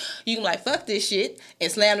of her, you can like fuck this shit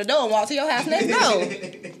and slam the door and walk to your house next door.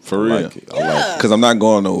 For real, because I'm not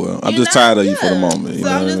going nowhere. I'm just tired of you for the moment. So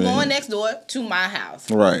I'm just going next door to my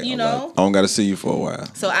house. Right. I don't got to see you for a while.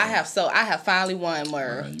 So I have finally won,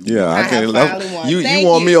 Merv. Yeah, I can't. Won. You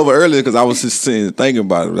won me over earlier because I was just sitting thinking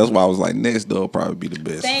about it. That's why I was like, next door would probably be the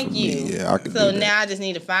best. Thank you. Me. Yeah, I could. So now I just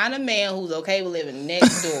need to find a man who's okay with living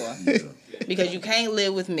next door. Because you can't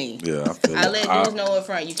live with me. Yeah, I feel I let dudes know up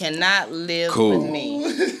front. You cannot live with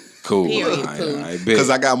me. Cool. Period. Because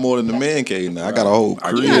I got more than the man cave now. I got a whole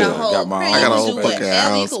crib. I got a whole fucking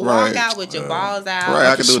house. You can walk out with your balls out. Right,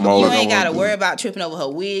 I can do it. You ain't got to worry about tripping over her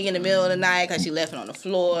wig in the middle of the night because she left it on the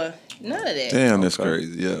floor. None of that. Damn, that's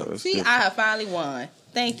crazy. Yeah. See, I have finally won.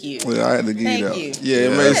 Thank you. Well, I had to give you that. Thank Yeah,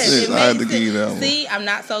 it makes sense. I had to give you that one. See, I'm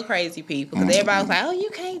not so crazy, people. Because everybody was like, oh, you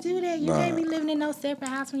can't do that. You can't be living in no separate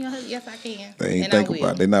house from your husband. Yes, I can. They ain't think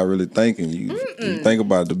about it. They're not really thinking. You think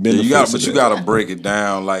about the benefits. But you got to break it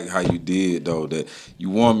down like how you did, though. That you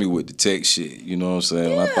won me with the text shit. You know what I'm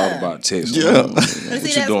saying? When I thought about text. Yeah. What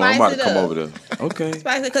you doing? I'm about to come over there. Okay.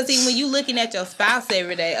 Because see, when you looking at your spouse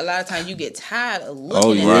every day, a lot of times you get tired of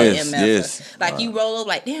looking at them. Yes. Like you roll up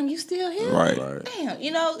like, damn, you still here? Right. Damn,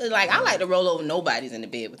 like I like to roll over. Nobody's in the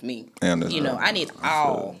bed with me. I need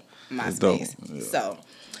all my space. Yeah. So,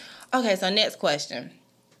 okay. So next question: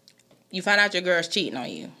 you find out your girl's cheating on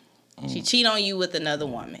you. She cheat on you with another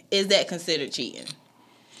woman. Is that considered cheating?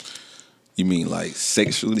 You mean like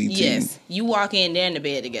sexually cheating? Yes. You walk in, they're in the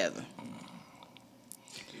bed together.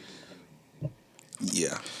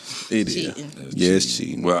 Yeah, it cheating. Is. Yeah, it's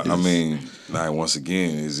cheating. Well, I mean, like once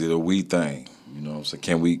again, is it a we thing? You know what I'm saying?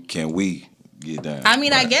 Can we get down. I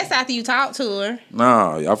mean, I guess after you talk to her.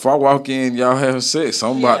 Nah, if I walk in, y'all having sex,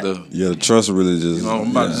 I'm about to. Yeah, the trust really just.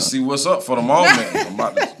 I'm about to see what's up for the moment. I'm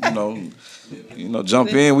about to,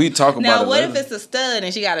 jump in. We talk about it. Now, what later. if it's a stud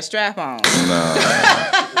and she got a strap on?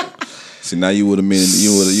 Nah. See, now you would have mini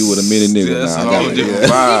nigga. Yeah, that's nah, a whole different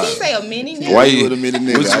vibe. Did you say a mini nigga? Why you would have mini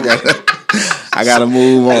nigga? I gotta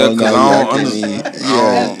move on.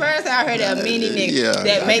 At first, I heard a mini nigga.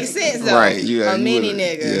 That makes sense though. Right, a mini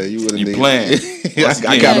nigga. Yeah, you would have. You playing?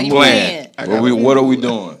 I gotta you move. playing. What are we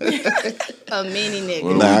doing? A mini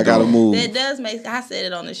nigga. Nah, I gotta move. That does make. I said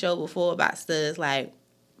it on the show before about studs. Like,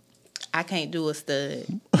 I can't do a stud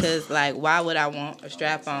because, like, why would I want a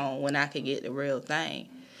strap on when I could get the real thing?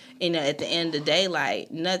 At the end of the day, like,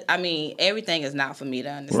 everything is not for me to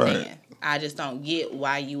understand. Right. I just don't get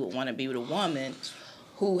why you would want to be with a woman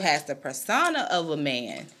who has the persona of a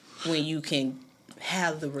man when you can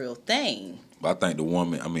have the real thing. But I think the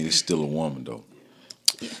woman, it's still a woman, though.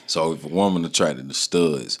 So if a woman attracted to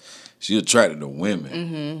studs, she attracted to women.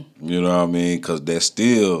 Mm-hmm. You know what I mean? Because that's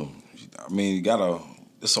still,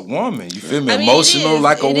 it's a woman. You feel me? Emotional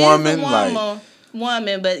like a woman.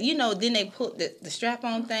 Woman, but then they put the strap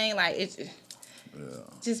on thing, like it's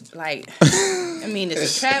just like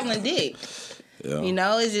it's a traveling dick. Yeah.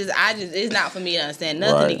 It's not for me to understand.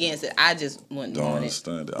 Nothing against it. I just wouldn't don't want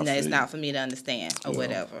understand it. No, it's not for me to understand or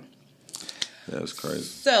whatever. That's crazy.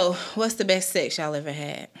 So, what's the best sex y'all ever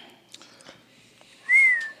had?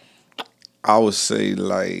 I would say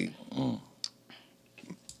like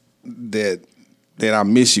that I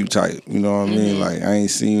miss you type. You know what I mean? Like I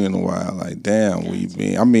ain't seen you in a while. Like damn, where you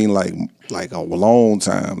been? Like a long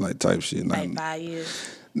time, like type shit. Like 5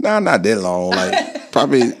 years. Nah, not that long. Like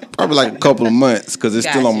probably like a couple of months because it's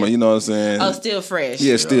still on my. You know what I'm saying? Oh, still fresh.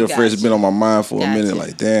 Yeah, still fresh. It's been on my mind for a minute.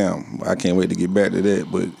 Like damn, I can't wait to get back to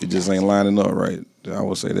that, but it just ain't lining up right. I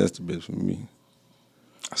would say that's the best for me.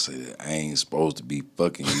 I say that I ain't supposed to be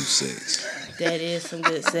fucking you sex. That is some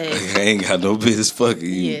good sex. I ain't got no business fucking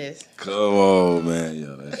you. Yes. Come on, man.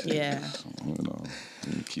 Yeah, that shit. Yeah.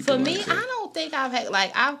 For me, I don't think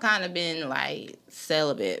I've kind of been like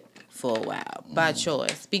celibate for a while by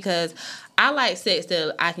choice because I like sex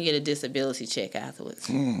that I can get a disability check afterwards.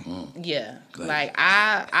 Mm-hmm. Yeah. Like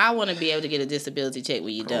I want to be able to get a disability check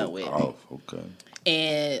when you're done with. Oh, okay.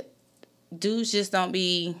 And dudes just don't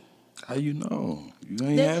be. How you know? You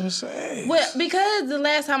ain't having sex. Well, because the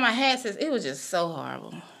last time I had sex, it was just so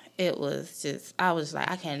horrible. It was just, I was like,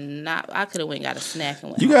 I could have went and got a snack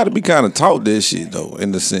and went. You got to be kind of taught that shit though,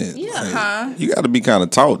 in the sense. Yeah, You got to be kind of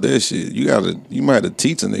taught that shit. You might have to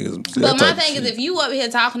teach a nigga. But my thing is, if you up here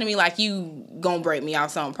talking to me like you gonna break me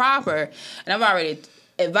off something proper, and I've already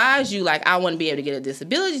advise you like I want to be able to get a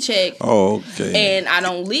disability check. Oh, okay. And I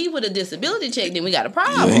don't leave with a disability check, then we got a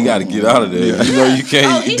problem. Yeah, he got to get out of there. Yeah. You know you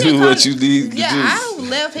can't do what you need to do. I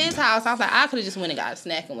left his house. I was like, I could have just went and got a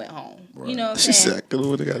snack and went home. Right. You know what I'm saying? She said I could have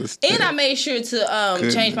went and got a snack. And I made sure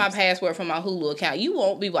to change my password from my Hulu account. You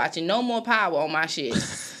won't be watching no more Power on my shit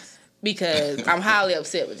because I'm highly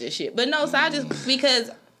upset with this shit. But no, so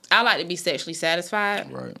because I like to be sexually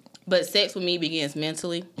satisfied. Right. But sex with me begins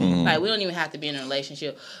mentally. Mm-hmm. Like, we don't even have to be in a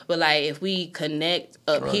relationship. But, like, if we connect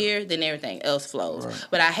up here, then everything else flows. Right.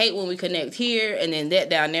 But I hate when we connect here and then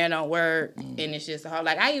that down there don't work. Mm-hmm. And it's just hard.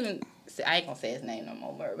 Like, I ain't going to say his name no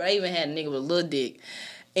more, but I even had a nigga with a little dick.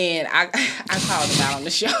 And I called him out on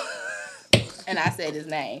the show. And I said his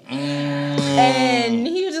name. And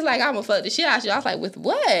he was just like, I'm going to fuck the shit out of you. I was like, with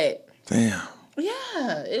what? Damn.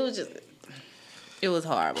 Yeah. It was just... It was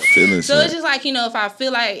horrible. It's just like, if I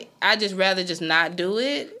feel like I just rather just not do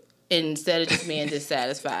it instead of just being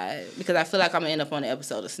dissatisfied. Because I feel like I'm going to end up on the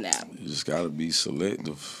episode of Snap. You just got to be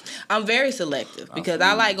selective. I'm very selective because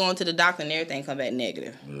I like going to the doctor and everything come back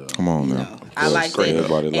negative. Yeah. Come on now. I like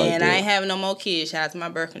that. And I ain't having no more kids. Shout out to my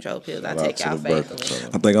birth control pills. I take y'all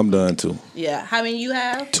faithfully. I think I'm done too. Yeah. How many you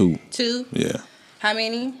have? 2. 2? Yeah. How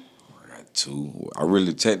many? I got 2. I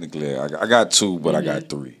really technically, I got 2, but I got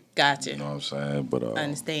 3. Gotcha. You know what I'm saying? But I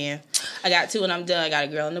understand. I got 2 and I'm done. I got a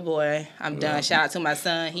girl and a boy. I'm done. Shout out to my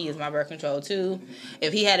son. He is my birth control too.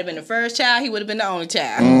 If he had been the first child, he would have been the only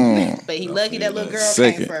child. But he lucky that little girl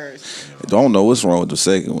came first. Don't know what's wrong with the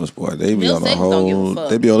second ones, boy. They be on the whole. Don't give a fuck.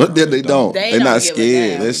 They be on. They don't. They not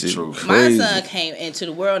scared. That shit crazy. My son came into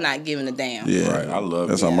the world not giving a damn. Yeah, right. I love it.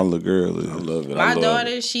 That's how my little girl is. I love it. My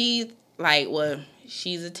daughter, she's like,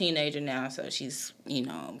 she's a teenager now, so she's, kind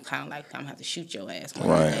of like, I'm going to have to shoot your ass.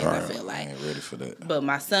 Right. I feel like. I ain't ready for that. But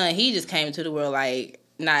my son, he just came into the world like,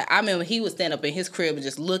 I remember he would stand up in his crib and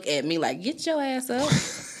just look at me like, get your ass up.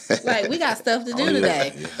 Like, we got stuff to do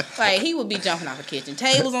today. Yeah. Like, he would be jumping off the kitchen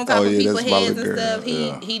tables on top of people's heads and stuff.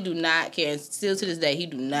 He do not care. And still to this day, he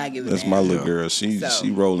do not give a damn. That's my little girl. She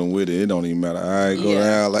rolling with it. It don't even matter. I go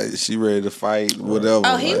down like she ready to fight, whatever.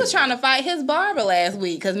 Oh, he was trying to fight his barber last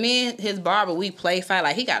week because me and his barber, we play fight.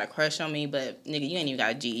 Like, he got a crush on me, but nigga, you ain't even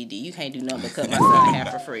got a GED. You can't do nothing but cut my son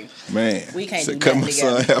half for free. Man, we can't do cut nothing my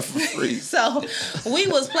together. son half for free. So we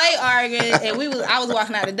was play arguing, and I was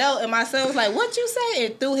walking out the door, and my son was like, "What you say?"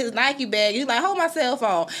 And threw his Nike bag. He was like, "Hold my cell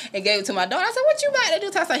phone," and gave it to my daughter. I said, "What you about to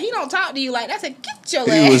do?" I said, "He don't talk to you like that." I said, "Get your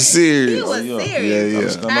ass." He was serious. He was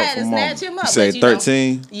serious. Yeah. I had to snatch him up. You say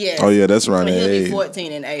 13? Yeah. Oh yeah, that's around that age. He'll be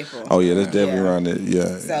 14 in April. Oh yeah, that's definitely around that.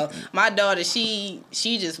 Yeah. So my daughter, she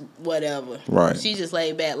just whatever. Right. She just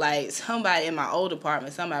laid back. Like, somebody in my old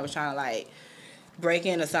apartment, somebody was trying to like break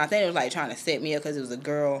in or something. They was like trying to set me up because it was a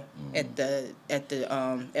girl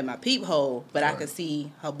at my peephole, but I could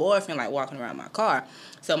see her boyfriend like walking around my car.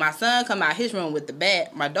 So my son come out his room with the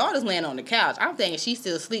bat. My daughter's laying on the couch. I'm thinking she's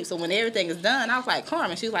still asleep. So when everything is done, I was like,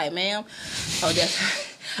 "Carmen," she's like, "Ma'am." Oh, that's.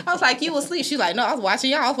 I was like, "You asleep?" She's like, "No, I was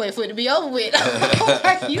watching y'all. I was waiting for it to be over with." I was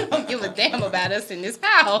like, "You don't give a damn about us in this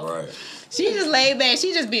house." Right. She just laid back.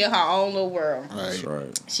 She just be in her own little world. That's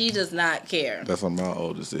right. She does not care. That's what my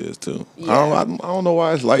oldest is too. Yeah. I don't know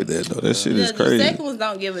why it's like that though. That shit is crazy. The second ones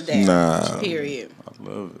don't give a damn. Nah. Period. I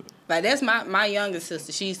love it. Like, that's my youngest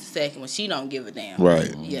sister. She's the second one. She don't give a damn.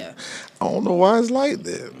 Right. Yeah. I don't know why it's like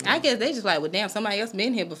that. I guess they just like, well, damn, somebody else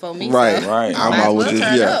been here before me. Right. So Right. might as well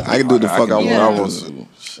turn up. I can do the fuck I want to.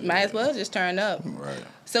 Might as well just turn up. Right.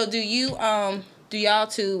 So do y'all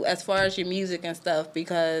two, as far as your music and stuff,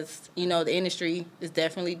 because, you know, the industry is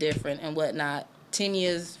definitely different and whatnot. 10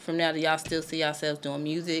 years from now, do y'all still see yourselves doing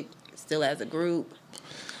music, still as a group?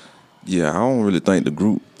 Yeah, I don't really think the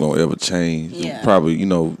group will ever change. Yeah. Probably, you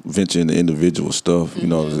know, venture into individual stuff. You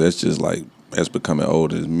know, that's just like, as becoming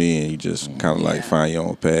older as men, you just kind of like find your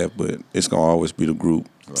own path. But it's gonna always be the group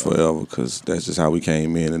forever because that's just how we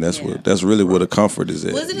came in, and that's really where the comfort is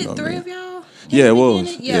at. Was it three of y'all? Yeah, it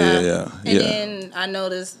was. Yeah. And then I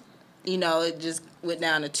noticed, you know, it just went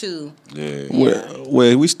down to two. Yeah.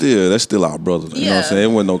 Well, that's still our brother. You know what I'm saying? There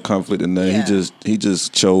wasn't no conflict in that. Yeah. He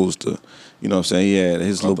just chose to, you know what I'm saying? He had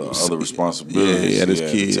his other responsibilities. Yeah, he had his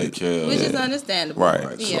kid kid. To take care of. Which is understandable.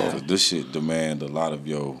 Right. Yeah. So this shit demand a lot of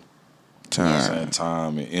your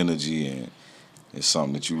time and energy, and it's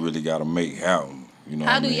something that you really got to make happen. You know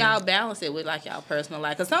How what do I mean? y'all balance it with like y'all personal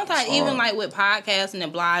life? Because sometimes even like with podcasting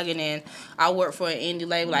and blogging, and I work for an indie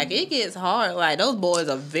label, like it gets hard. Like those boys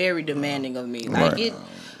are very demanding of me. Like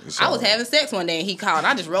I was having sex one day and he called.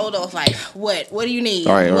 I just rolled off like, what do you need?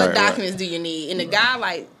 What documents do you need? And the guy,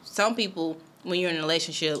 like, some people, when you're in a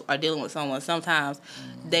relationship or dealing with someone, sometimes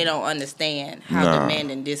they don't understand how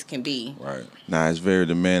demanding this can be. Right. Nah, it's very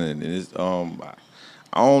demanding. And it's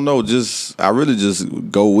I don't know, I really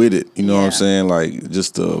just go with it. You know what I'm saying? Like,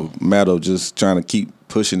 just a matter of just trying to keep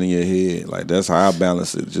pushing in your head. Like, that's how I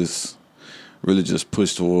balance it. Just really just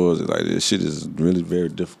push towards it. Like, this shit is really very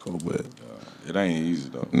difficult, but it ain't easy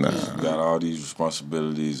though. Nah. We got all these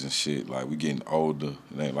responsibilities and shit. Like, we getting older.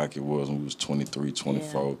 It ain't like it was when we was 23,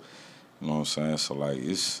 24. You know what I'm saying? So like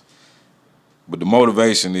but the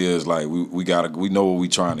motivation is like we know what we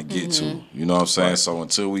trying to get to. You know what I'm saying? Right. So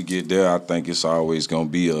until we get there, I think it's always gonna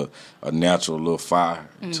be a natural little fire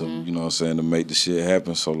to, you know what I'm saying, to make the shit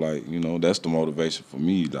happen. So like, you know, that's the motivation for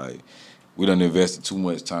me. Like, we done invested too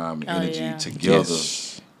much time and energy together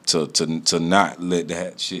to not let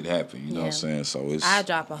that shit happen. You know what I'm saying? So it's I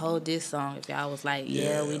drop a whole diss song if y'all was like,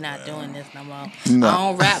 we not doing this no more. No. I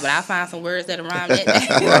don't rap, but I find some words that rhyme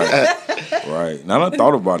that. Right. Now I done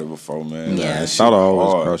thought about it before, man. Yeah. That shit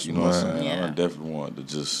always hard, you know what I'm saying? Yeah. I definitely wanted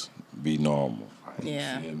to just be normal.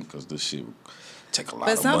 Yeah. Because this shit take a lot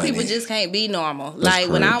but of some money. people just can't be normal. That's like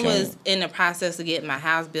when I correct, was in the process of getting my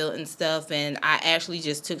house built and stuff, and I actually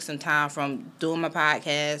just took some time from doing my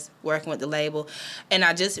podcast, working with the label, and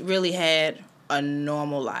I just really had a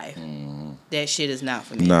normal life. That shit is not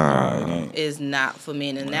for me. Nah. It's not for me.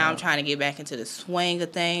 And now I'm trying to get back into the swing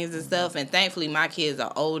of things and stuff. And thankfully my kids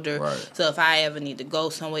are older. Right. So if I ever need to go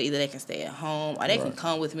somewhere, either they can stay at home or they can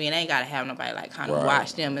come with me, and they ain't gotta have nobody like kind of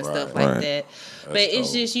watch them and stuff like that. But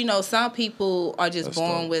it's just, you know, some people are just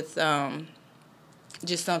born with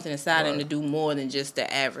just something inside them to do more than just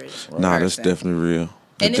the average person. Nah, that's definitely real.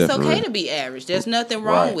 And it's okay to be average. There's nothing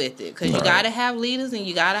wrong with it. Because you got to have leaders and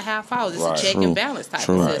you got to have followers. It's a check and balance type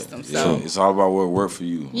of system. So it's all about what worked for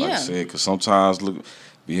you. Like I said, because sometimes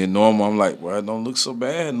being normal, I'm like, well, it don't look so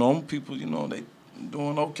bad. Normal people, you know, they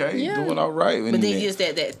doing okay, Yeah. doing all right. But then just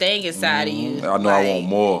that thing inside of you. I know I want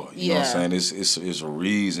more. You know Yeah. what I'm saying? It's a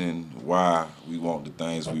reason why we want the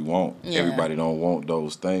things we want. Yeah. Everybody don't want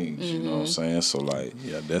those things. You know what I'm saying? So like,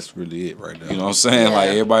 Yeah, that's really it right there. you know what I'm saying? Yeah. Like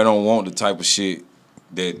everybody don't want the type of shit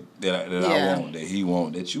that Yeah. I want, that he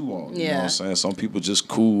want, that you want. You know what Yeah. I'm saying? Some people just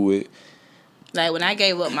cool with. Like when I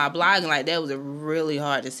gave up my blogging, like that was a really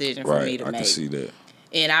hard decision for me Right, to I make. can see that.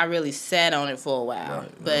 And I really sat on it for a while.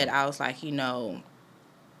 Right, but I was like, I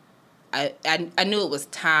knew it was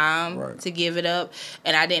time Right. to give it up,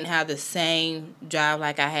 and I didn't have the same drive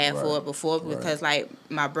like I had for it before because like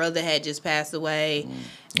my brother had just passed away,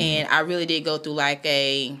 and I really did go through like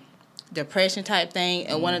a depression type thing.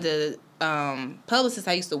 And one of the publicists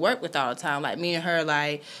I used to work with all the time, like me and her,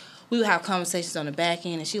 like we would have conversations on the back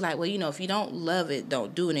end, and she like, well, if you don't love it,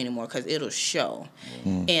 don't do it anymore because it'll show.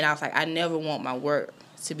 And I was like, I never want my work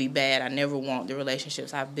to be bad. I never want the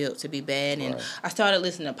relationships I've built to be bad. And I started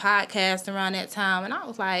listening to podcasts around that time, and I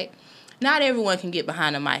was like, not everyone can get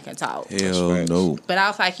behind the mic and talk. Hell no. But I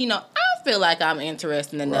was like, I feel like I'm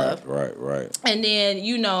interesting enough. Right. And then,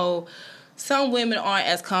 some women aren't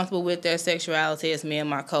as comfortable with their sexuality as me and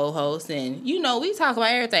my co-host. And, we talk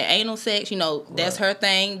about everything. Anal sex, that's her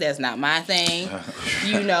thing. That's not my thing.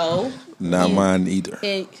 Not mine either.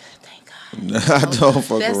 And, I don't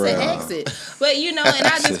fuck that's around. That's an exit. But, and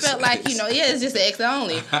I just felt like, it's just an exit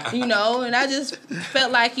only, and I just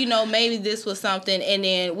felt like, maybe this was something. And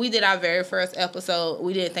then we did our very first episode.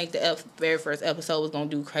 We didn't think the very first episode was going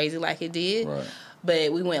to do crazy like it did. Right.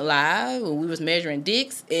 But we went live, and we was measuring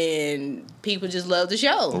dicks, and people just loved the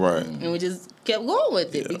show. Right. And we just kept going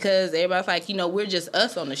with it because everybody's like, we're just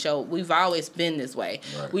us on the show. We've always been this way.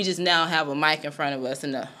 Right. We just now have a mic in front of us,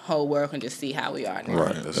 and the whole world can just see how we are now.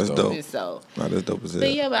 Right. That's dope. And so, that's dope as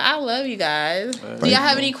hell. but I love you guys. Do y'all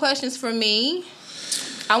have any questions for me?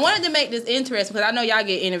 I wanted to make this interesting because I know y'all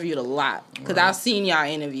get interviewed a lot because I've seen y'all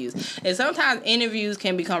interviews. And sometimes interviews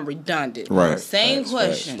can become redundant. Right. Same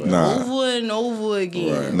question Nah. over and over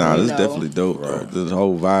again. Right. Nah, this is definitely dope, though. The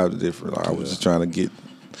whole vibe is different. Like, I was just trying to get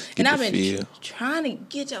and I've the been feel. trying to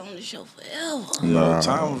get y'all on the show forever.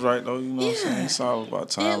 Time was right, though. You know what I'm saying? It's all about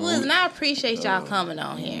time. It was, and I appreciate y'all coming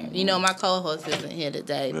on here. My co-host isn't here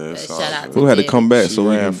today. Yeah, Shout out to Who had to Debbie. come back so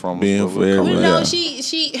we ran can from be in us, for but everyone. Well, no,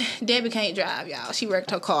 Yeah. Debbie can't drive, y'all. She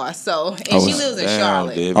wrecked her car, she lives in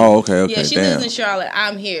Charlotte. Debbie. Oh, okay. Yeah, she Damn. lives in Charlotte.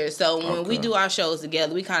 I'm here. So when we do our shows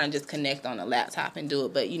together, we kind of just connect on the laptop and do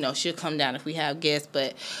it. But, she'll come down if we have guests.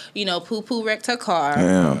 But, Poo Poo wrecked her car.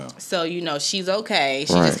 Damn. So, she's okay.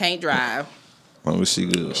 She just can't drive. Long as she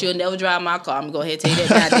good. She'll never drive my car. I'm going to go ahead and tell you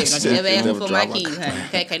that now, Debbie. Don't you ever ask me for my drive my keys, honey.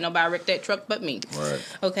 Okay, can't nobody wreck that truck but me. Right.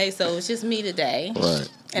 Okay, so it's just me today. Right.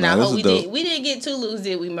 And I hope we didn't get too loose,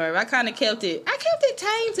 did we, Merv? I kind of kept it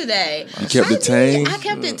tame today. You kept it tame? I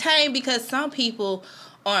kept it tame because some people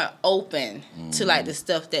aren't open to like the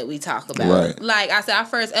stuff that we talk about. Right. Like I said, our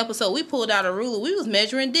first episode, we pulled out a ruler. We was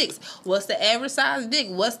measuring dicks. What's the average size dick?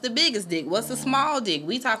 What's the biggest dick? What's the small dick?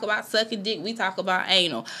 We talk about sucking dick. We talk about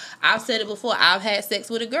anal. I've said it before. I've had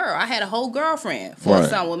sex with a girl. I had a whole girlfriend for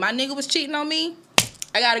something. When my nigga was cheating on me,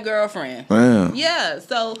 I got a girlfriend. Damn. Yeah,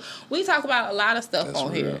 so we talk about a lot of stuff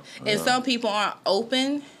on here. And some people aren't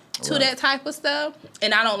open to that type of stuff.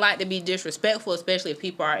 And I don't like to be disrespectful, especially if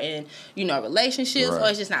people are in, relationships or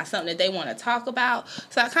it's just not something that they want to talk about.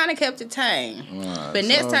 So I kind of kept it tame. But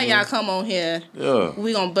next time y'all come on here,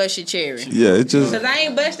 we going to bust your cherry. Yeah, it just... Because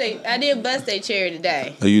I didn't bust their cherry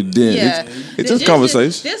today. Oh, you did? Yeah. It's just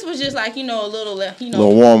conversation. This was just like, a little...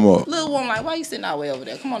 little warm up. Little warm, like, why you sitting all the way over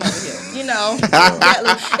there? Come on over here.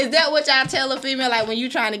 Is that what y'all tell a female, like, when you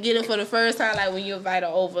trying to get her for the first time, like, when you invite her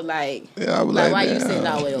over, like... Yeah, I was like, why damn. you sitting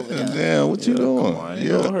all the way over there? Damn, what you doing?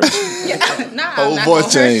 Nah, whole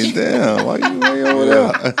voice change. Damn, why you way over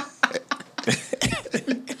there?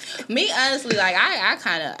 Me, honestly, like, I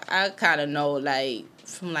kind of know, like,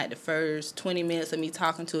 from, like, the first 20 minutes of me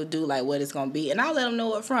talking to a dude, like, what it's going to be. And I'll let him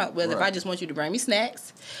know up front, whether if I just want you to bring me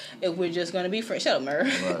snacks, if we're just going to be friends. Shut up, Murr.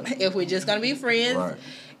 Right. If we're just going to be friends. Right.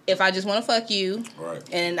 If I just want to fuck you. Right.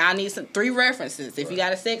 And I need 3 references. If you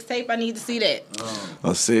got a sex tape, I need to see that.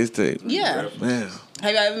 A sex tape. Yeah. Man.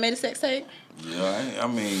 Have y'all ever made a sex tape? Yeah, I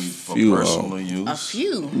mean, for Few, personal use. A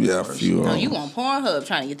few. Yeah, a few. No, you on Pornhub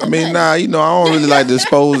trying to get that I mean, money. nah, I don't really like to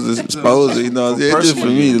expose it. It's just for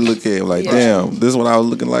me to look at. Like, damn, this is what I was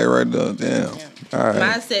looking like right now. Damn. All right.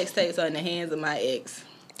 My sex tapes are in the hands of my ex.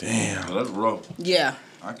 Damn. That's rough. Yeah.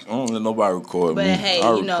 I don't let nobody record But me. hey,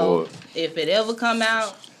 I record. if it ever come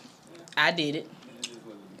out, I did it.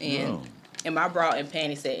 And my bra and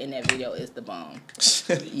panty set in that video is the bomb.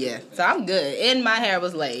 Yeah. So I'm good. And my hair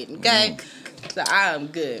was laid. Okay? So I'm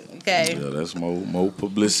good. Okay. Yeah, that's more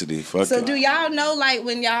publicity. Fuck So it. do y'all know, like,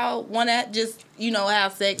 when y'all want to just,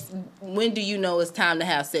 have sex, when do you know it's time to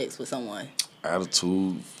have sex with someone?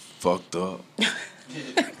 Attitude fucked up.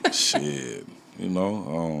 Shit.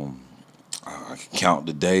 I can count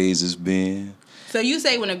the days it's been. So you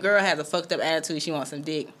say when a girl has a fucked up attitude, she wants some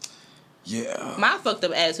dick. Yeah. My fucked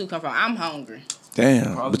up attitude come from I'm hungry.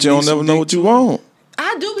 Damn. Probably But you don't never know what you want.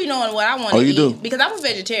 I do be knowing what I want to eat. You do? Because I'm a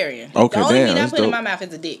vegetarian. Okay, the only damn, meat I that's put in dope. my mouth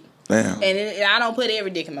is a dick. Damn. And I don't put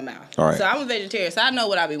every dick in my mouth. All right. So I'm a vegetarian, so I know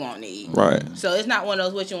what I be wanting to eat. Right. So it's not one of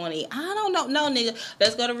those what you want to eat. I don't know. No, nigga.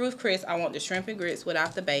 Let's go to Ruth Chris. I want the shrimp and grits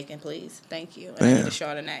without the bacon, please. Thank you. And I need a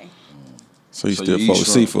Chardonnay. So you So still you fuck eat with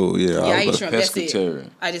shrimp? seafood, yeah. Yeah, I eat shrimp. That's it. Pescatarian.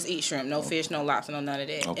 I just eat shrimp. No fish, no lobster, no none of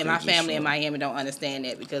that. Okay, and my just family in shrimp. Miami don't understand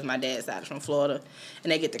that because my dad's side is from Florida.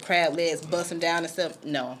 And they get the crab legs, bust them down and stuff.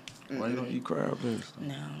 No. Why you don't eat crab legs?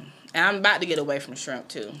 No. And I'm about to get away from shrimp,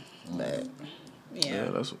 too. But, Yeah,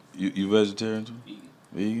 that's you vegetarian too?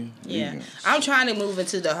 Vegan? Yeah. Vegan. I'm trying to move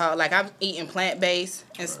into the whole, like, I'm eating plant-based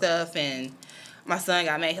and stuff, and my son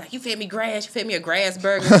got mad. He's like, you fed me grass. You fed me a grass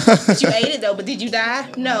burger. But you ate it, though. But did you die?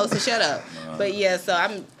 No, so shut up. But, yeah, so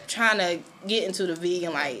I'm trying to get into the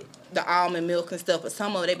vegan, like, the almond milk and stuff, but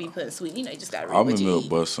some of it, they be putting sweet. You just got to read what Almond you milk eat.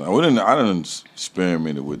 bust. I didn't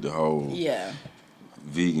experimented with the whole Yeah.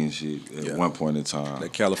 vegan shit at one point in time.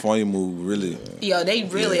 That California move really. Yo, they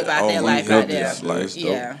really about that we life out healthy. there. Like, it's dope.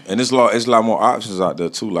 Yeah. And it's a lot more options out there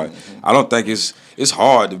too. Like I don't think it's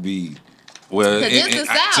hard to be. Well, 'Cause it's the to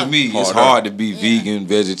South. me, it's hard to be vegan,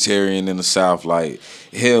 vegetarian in the South. Like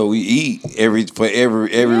hell, we eat every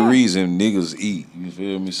reason niggas eat. You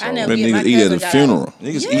feel me? So I never Them get my niggas eat at cousin a got- funeral.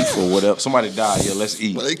 niggas eat for whatever. Somebody died. Yeah, let's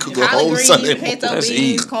eat. But they cook a Collard whole greens, Sunday. pinto Let's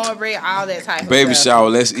beans, eat. cornbread, all that type Baby of stuff. shower.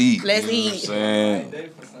 Let's eat. Let's You know what I'm eat. saying?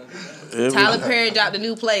 Tyler Perry dropped a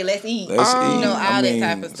new play. Let's eat. Let's eat. All I that mean,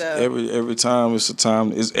 type of stuff. Every time it's a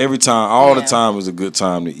time. It's every time. All the Yeah. time is a good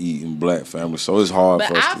time to eat in black families. So it's hard But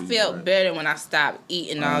for us I to eat. felt better when I stopped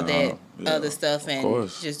eating all that Yeah, other stuff and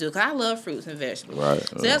course. just do. Cause I love fruits and vegetables. Right.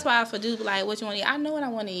 So that's why for dudes like, what you want to eat? I know what I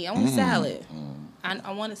want to eat. I want a salad.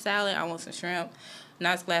 I want a salad. I want some shrimp.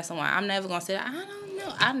 Nice glass of wine. I'm never gonna say that. I don't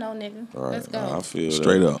know. I know, nigga. Right. Let's go. Nah, I feel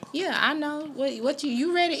Straight that. up. Yeah, I know. What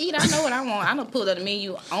you ready to eat? I know what I want. I done pulled up the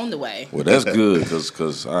menu on the way. Well, that's good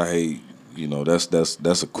because I hate.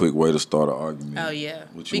 That's a quick way to start an argument. Oh yeah,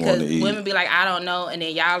 What you because want to eat? women be like, I don't know, and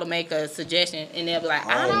then y'all will make a suggestion, and they'll be like,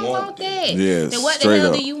 I don't want that. Yeah, then what the straight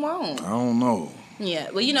hell up. do you want? I don't know.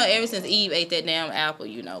 Yeah, well, ever since Eve ate that damn apple,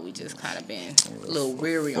 we just kind of been a little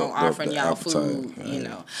weary on Fucked up offering the y'all appetite, food.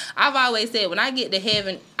 yeah. I've always said when I get to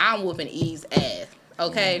heaven, I'm whooping Eve's ass.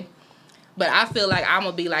 Okay. But I feel like I'm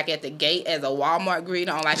going to be like at the gate as a Walmart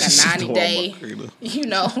greeter on like a 90-day.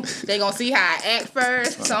 They going to see how I act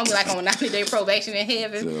first. So I'm gonna be like on a 90-day probation in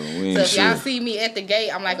heaven. So we So ain't if y'all sure. see me at the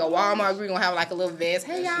gate, I'm like a Walmart greeter. Going to have like a little vest.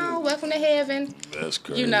 Hey, y'all, welcome to heaven. That's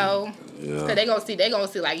crazy. Yeah. Yeah. So they gonna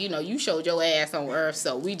see like, you showed your ass on earth.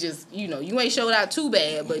 So we just, you ain't showed out too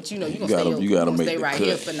bad, but you gonna gotta make stay the right cut.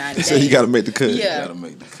 here for 90 days. So you got to make the cut. Yeah. You gotta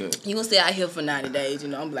make the cut. You gonna stay out here for 90 days,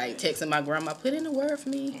 I'm like texting my grandma, put in a word for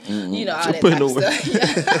me. All So that put in type a of word.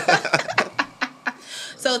 stuff.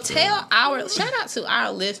 So shout out to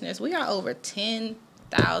our listeners. We are over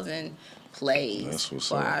 10,000 plays That's what's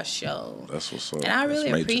for up. our show. That's what's up. And I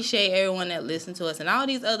really major. appreciate everyone that listens to us and all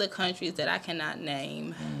these other countries that I cannot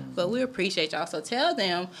name. But we appreciate y'all. So tell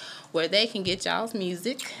them where they can get y'all's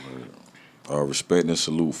music. Respect and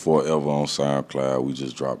Salute Forever on SoundCloud. We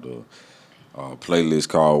just dropped a playlist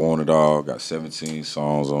called Want It All. Got 17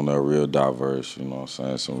 songs on there, real diverse, you know what I'm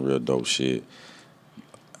saying? Some real dope shit.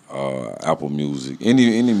 Apple Music,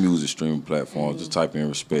 any music streaming platform, just type in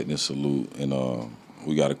Respect and Salute, and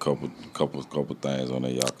we got a couple things on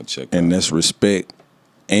there y'all can check out. And that's respect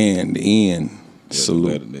and the end.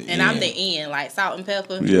 Salute. And I'm the end, like salt and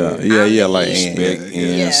pepper. Yeah, I'm the like end. Respect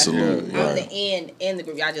and Yeah. Salute. I'm Right. the end in the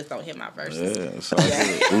group. Y'all just don't hit my verses. Yeah, it sounds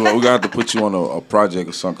good. We got to put you on a project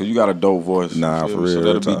or something, because you got a dope voice. Nah, You feel for me? So real,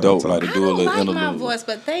 that'll be real dope, talk. like to I do a don't little like interlude. my voice,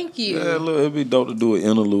 but thank you. Yeah, look, it'd be dope to do an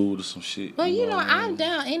interlude or some shit. Well, what I mean? I'm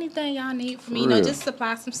down. Anything y'all need from me, For real. just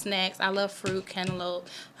supply some snacks. I love fruit, cantaloupe,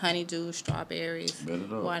 honeydew, strawberries, Bet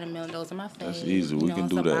it up. watermelon. Those are my faves. That's easy. We can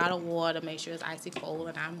do it's that. a bottle of water. Make sure it's icy cold,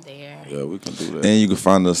 and I'm there. Yeah, we can do that. And you can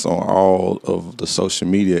find us on all of the social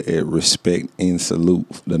media at Respect and Salute,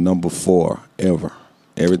 the number 4 ever.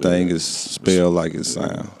 Everything is spelled like it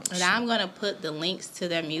sounds. And I'm going to put the links to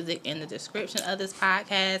their music in the description of this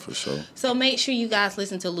podcast. For sure. So make sure you guys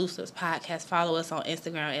listen to Loose Lips Podcast. Follow us on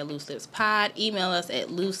Instagram at Loose Lips Pod. Email us at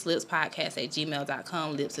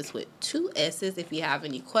looselipspodcast@gmail.com. Lips is with 2 S's if you have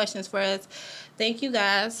any questions for us. Thank you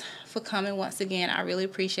guys for coming once again. I really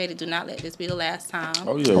appreciate it. Do not let this be the last time.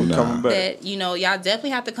 Oh, yeah, we're coming back. That, y'all definitely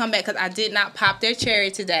have to come back because I did not pop their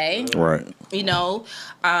cherry today. Right.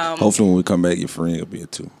 Hopefully when we come back, your friend will be here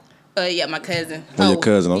too. Yeah, my cousin. Your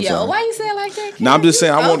cousin, I'm sorry. Why you say it like that? No, I'm just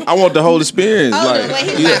saying, I want the whole experience. He's like,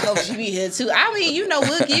 oh, she be here too. I mean,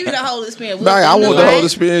 we'll give you the whole experience. I want the whole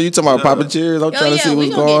experience. You talking about popping cherries? I'm trying to see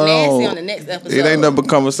what's going on. On the next episode. It ain't nothing but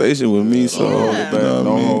conversation with me, so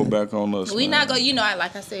don't hold back on us. We not going,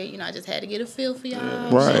 like I said, I just had to get a feel for y'all.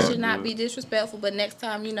 Right. She should not be disrespectful, but next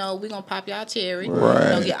time, we're going to pop y'all cherry. Right.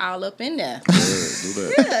 Don't get all up in there. Do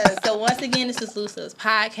that. Yeah. So once again, this is Loose Lips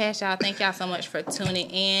Podcast. Y'all, thank y'all so much for tuning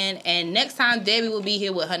in. And next time, Debbie will be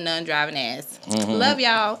here with her non-driving ass. Mm-hmm. Love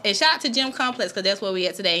y'all. And shout out to Gym Complex because that's where we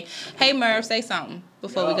at today. Hey, Merv, say something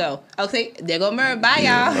before we go. Okay, there go Merv. Bye,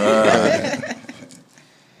 y'all.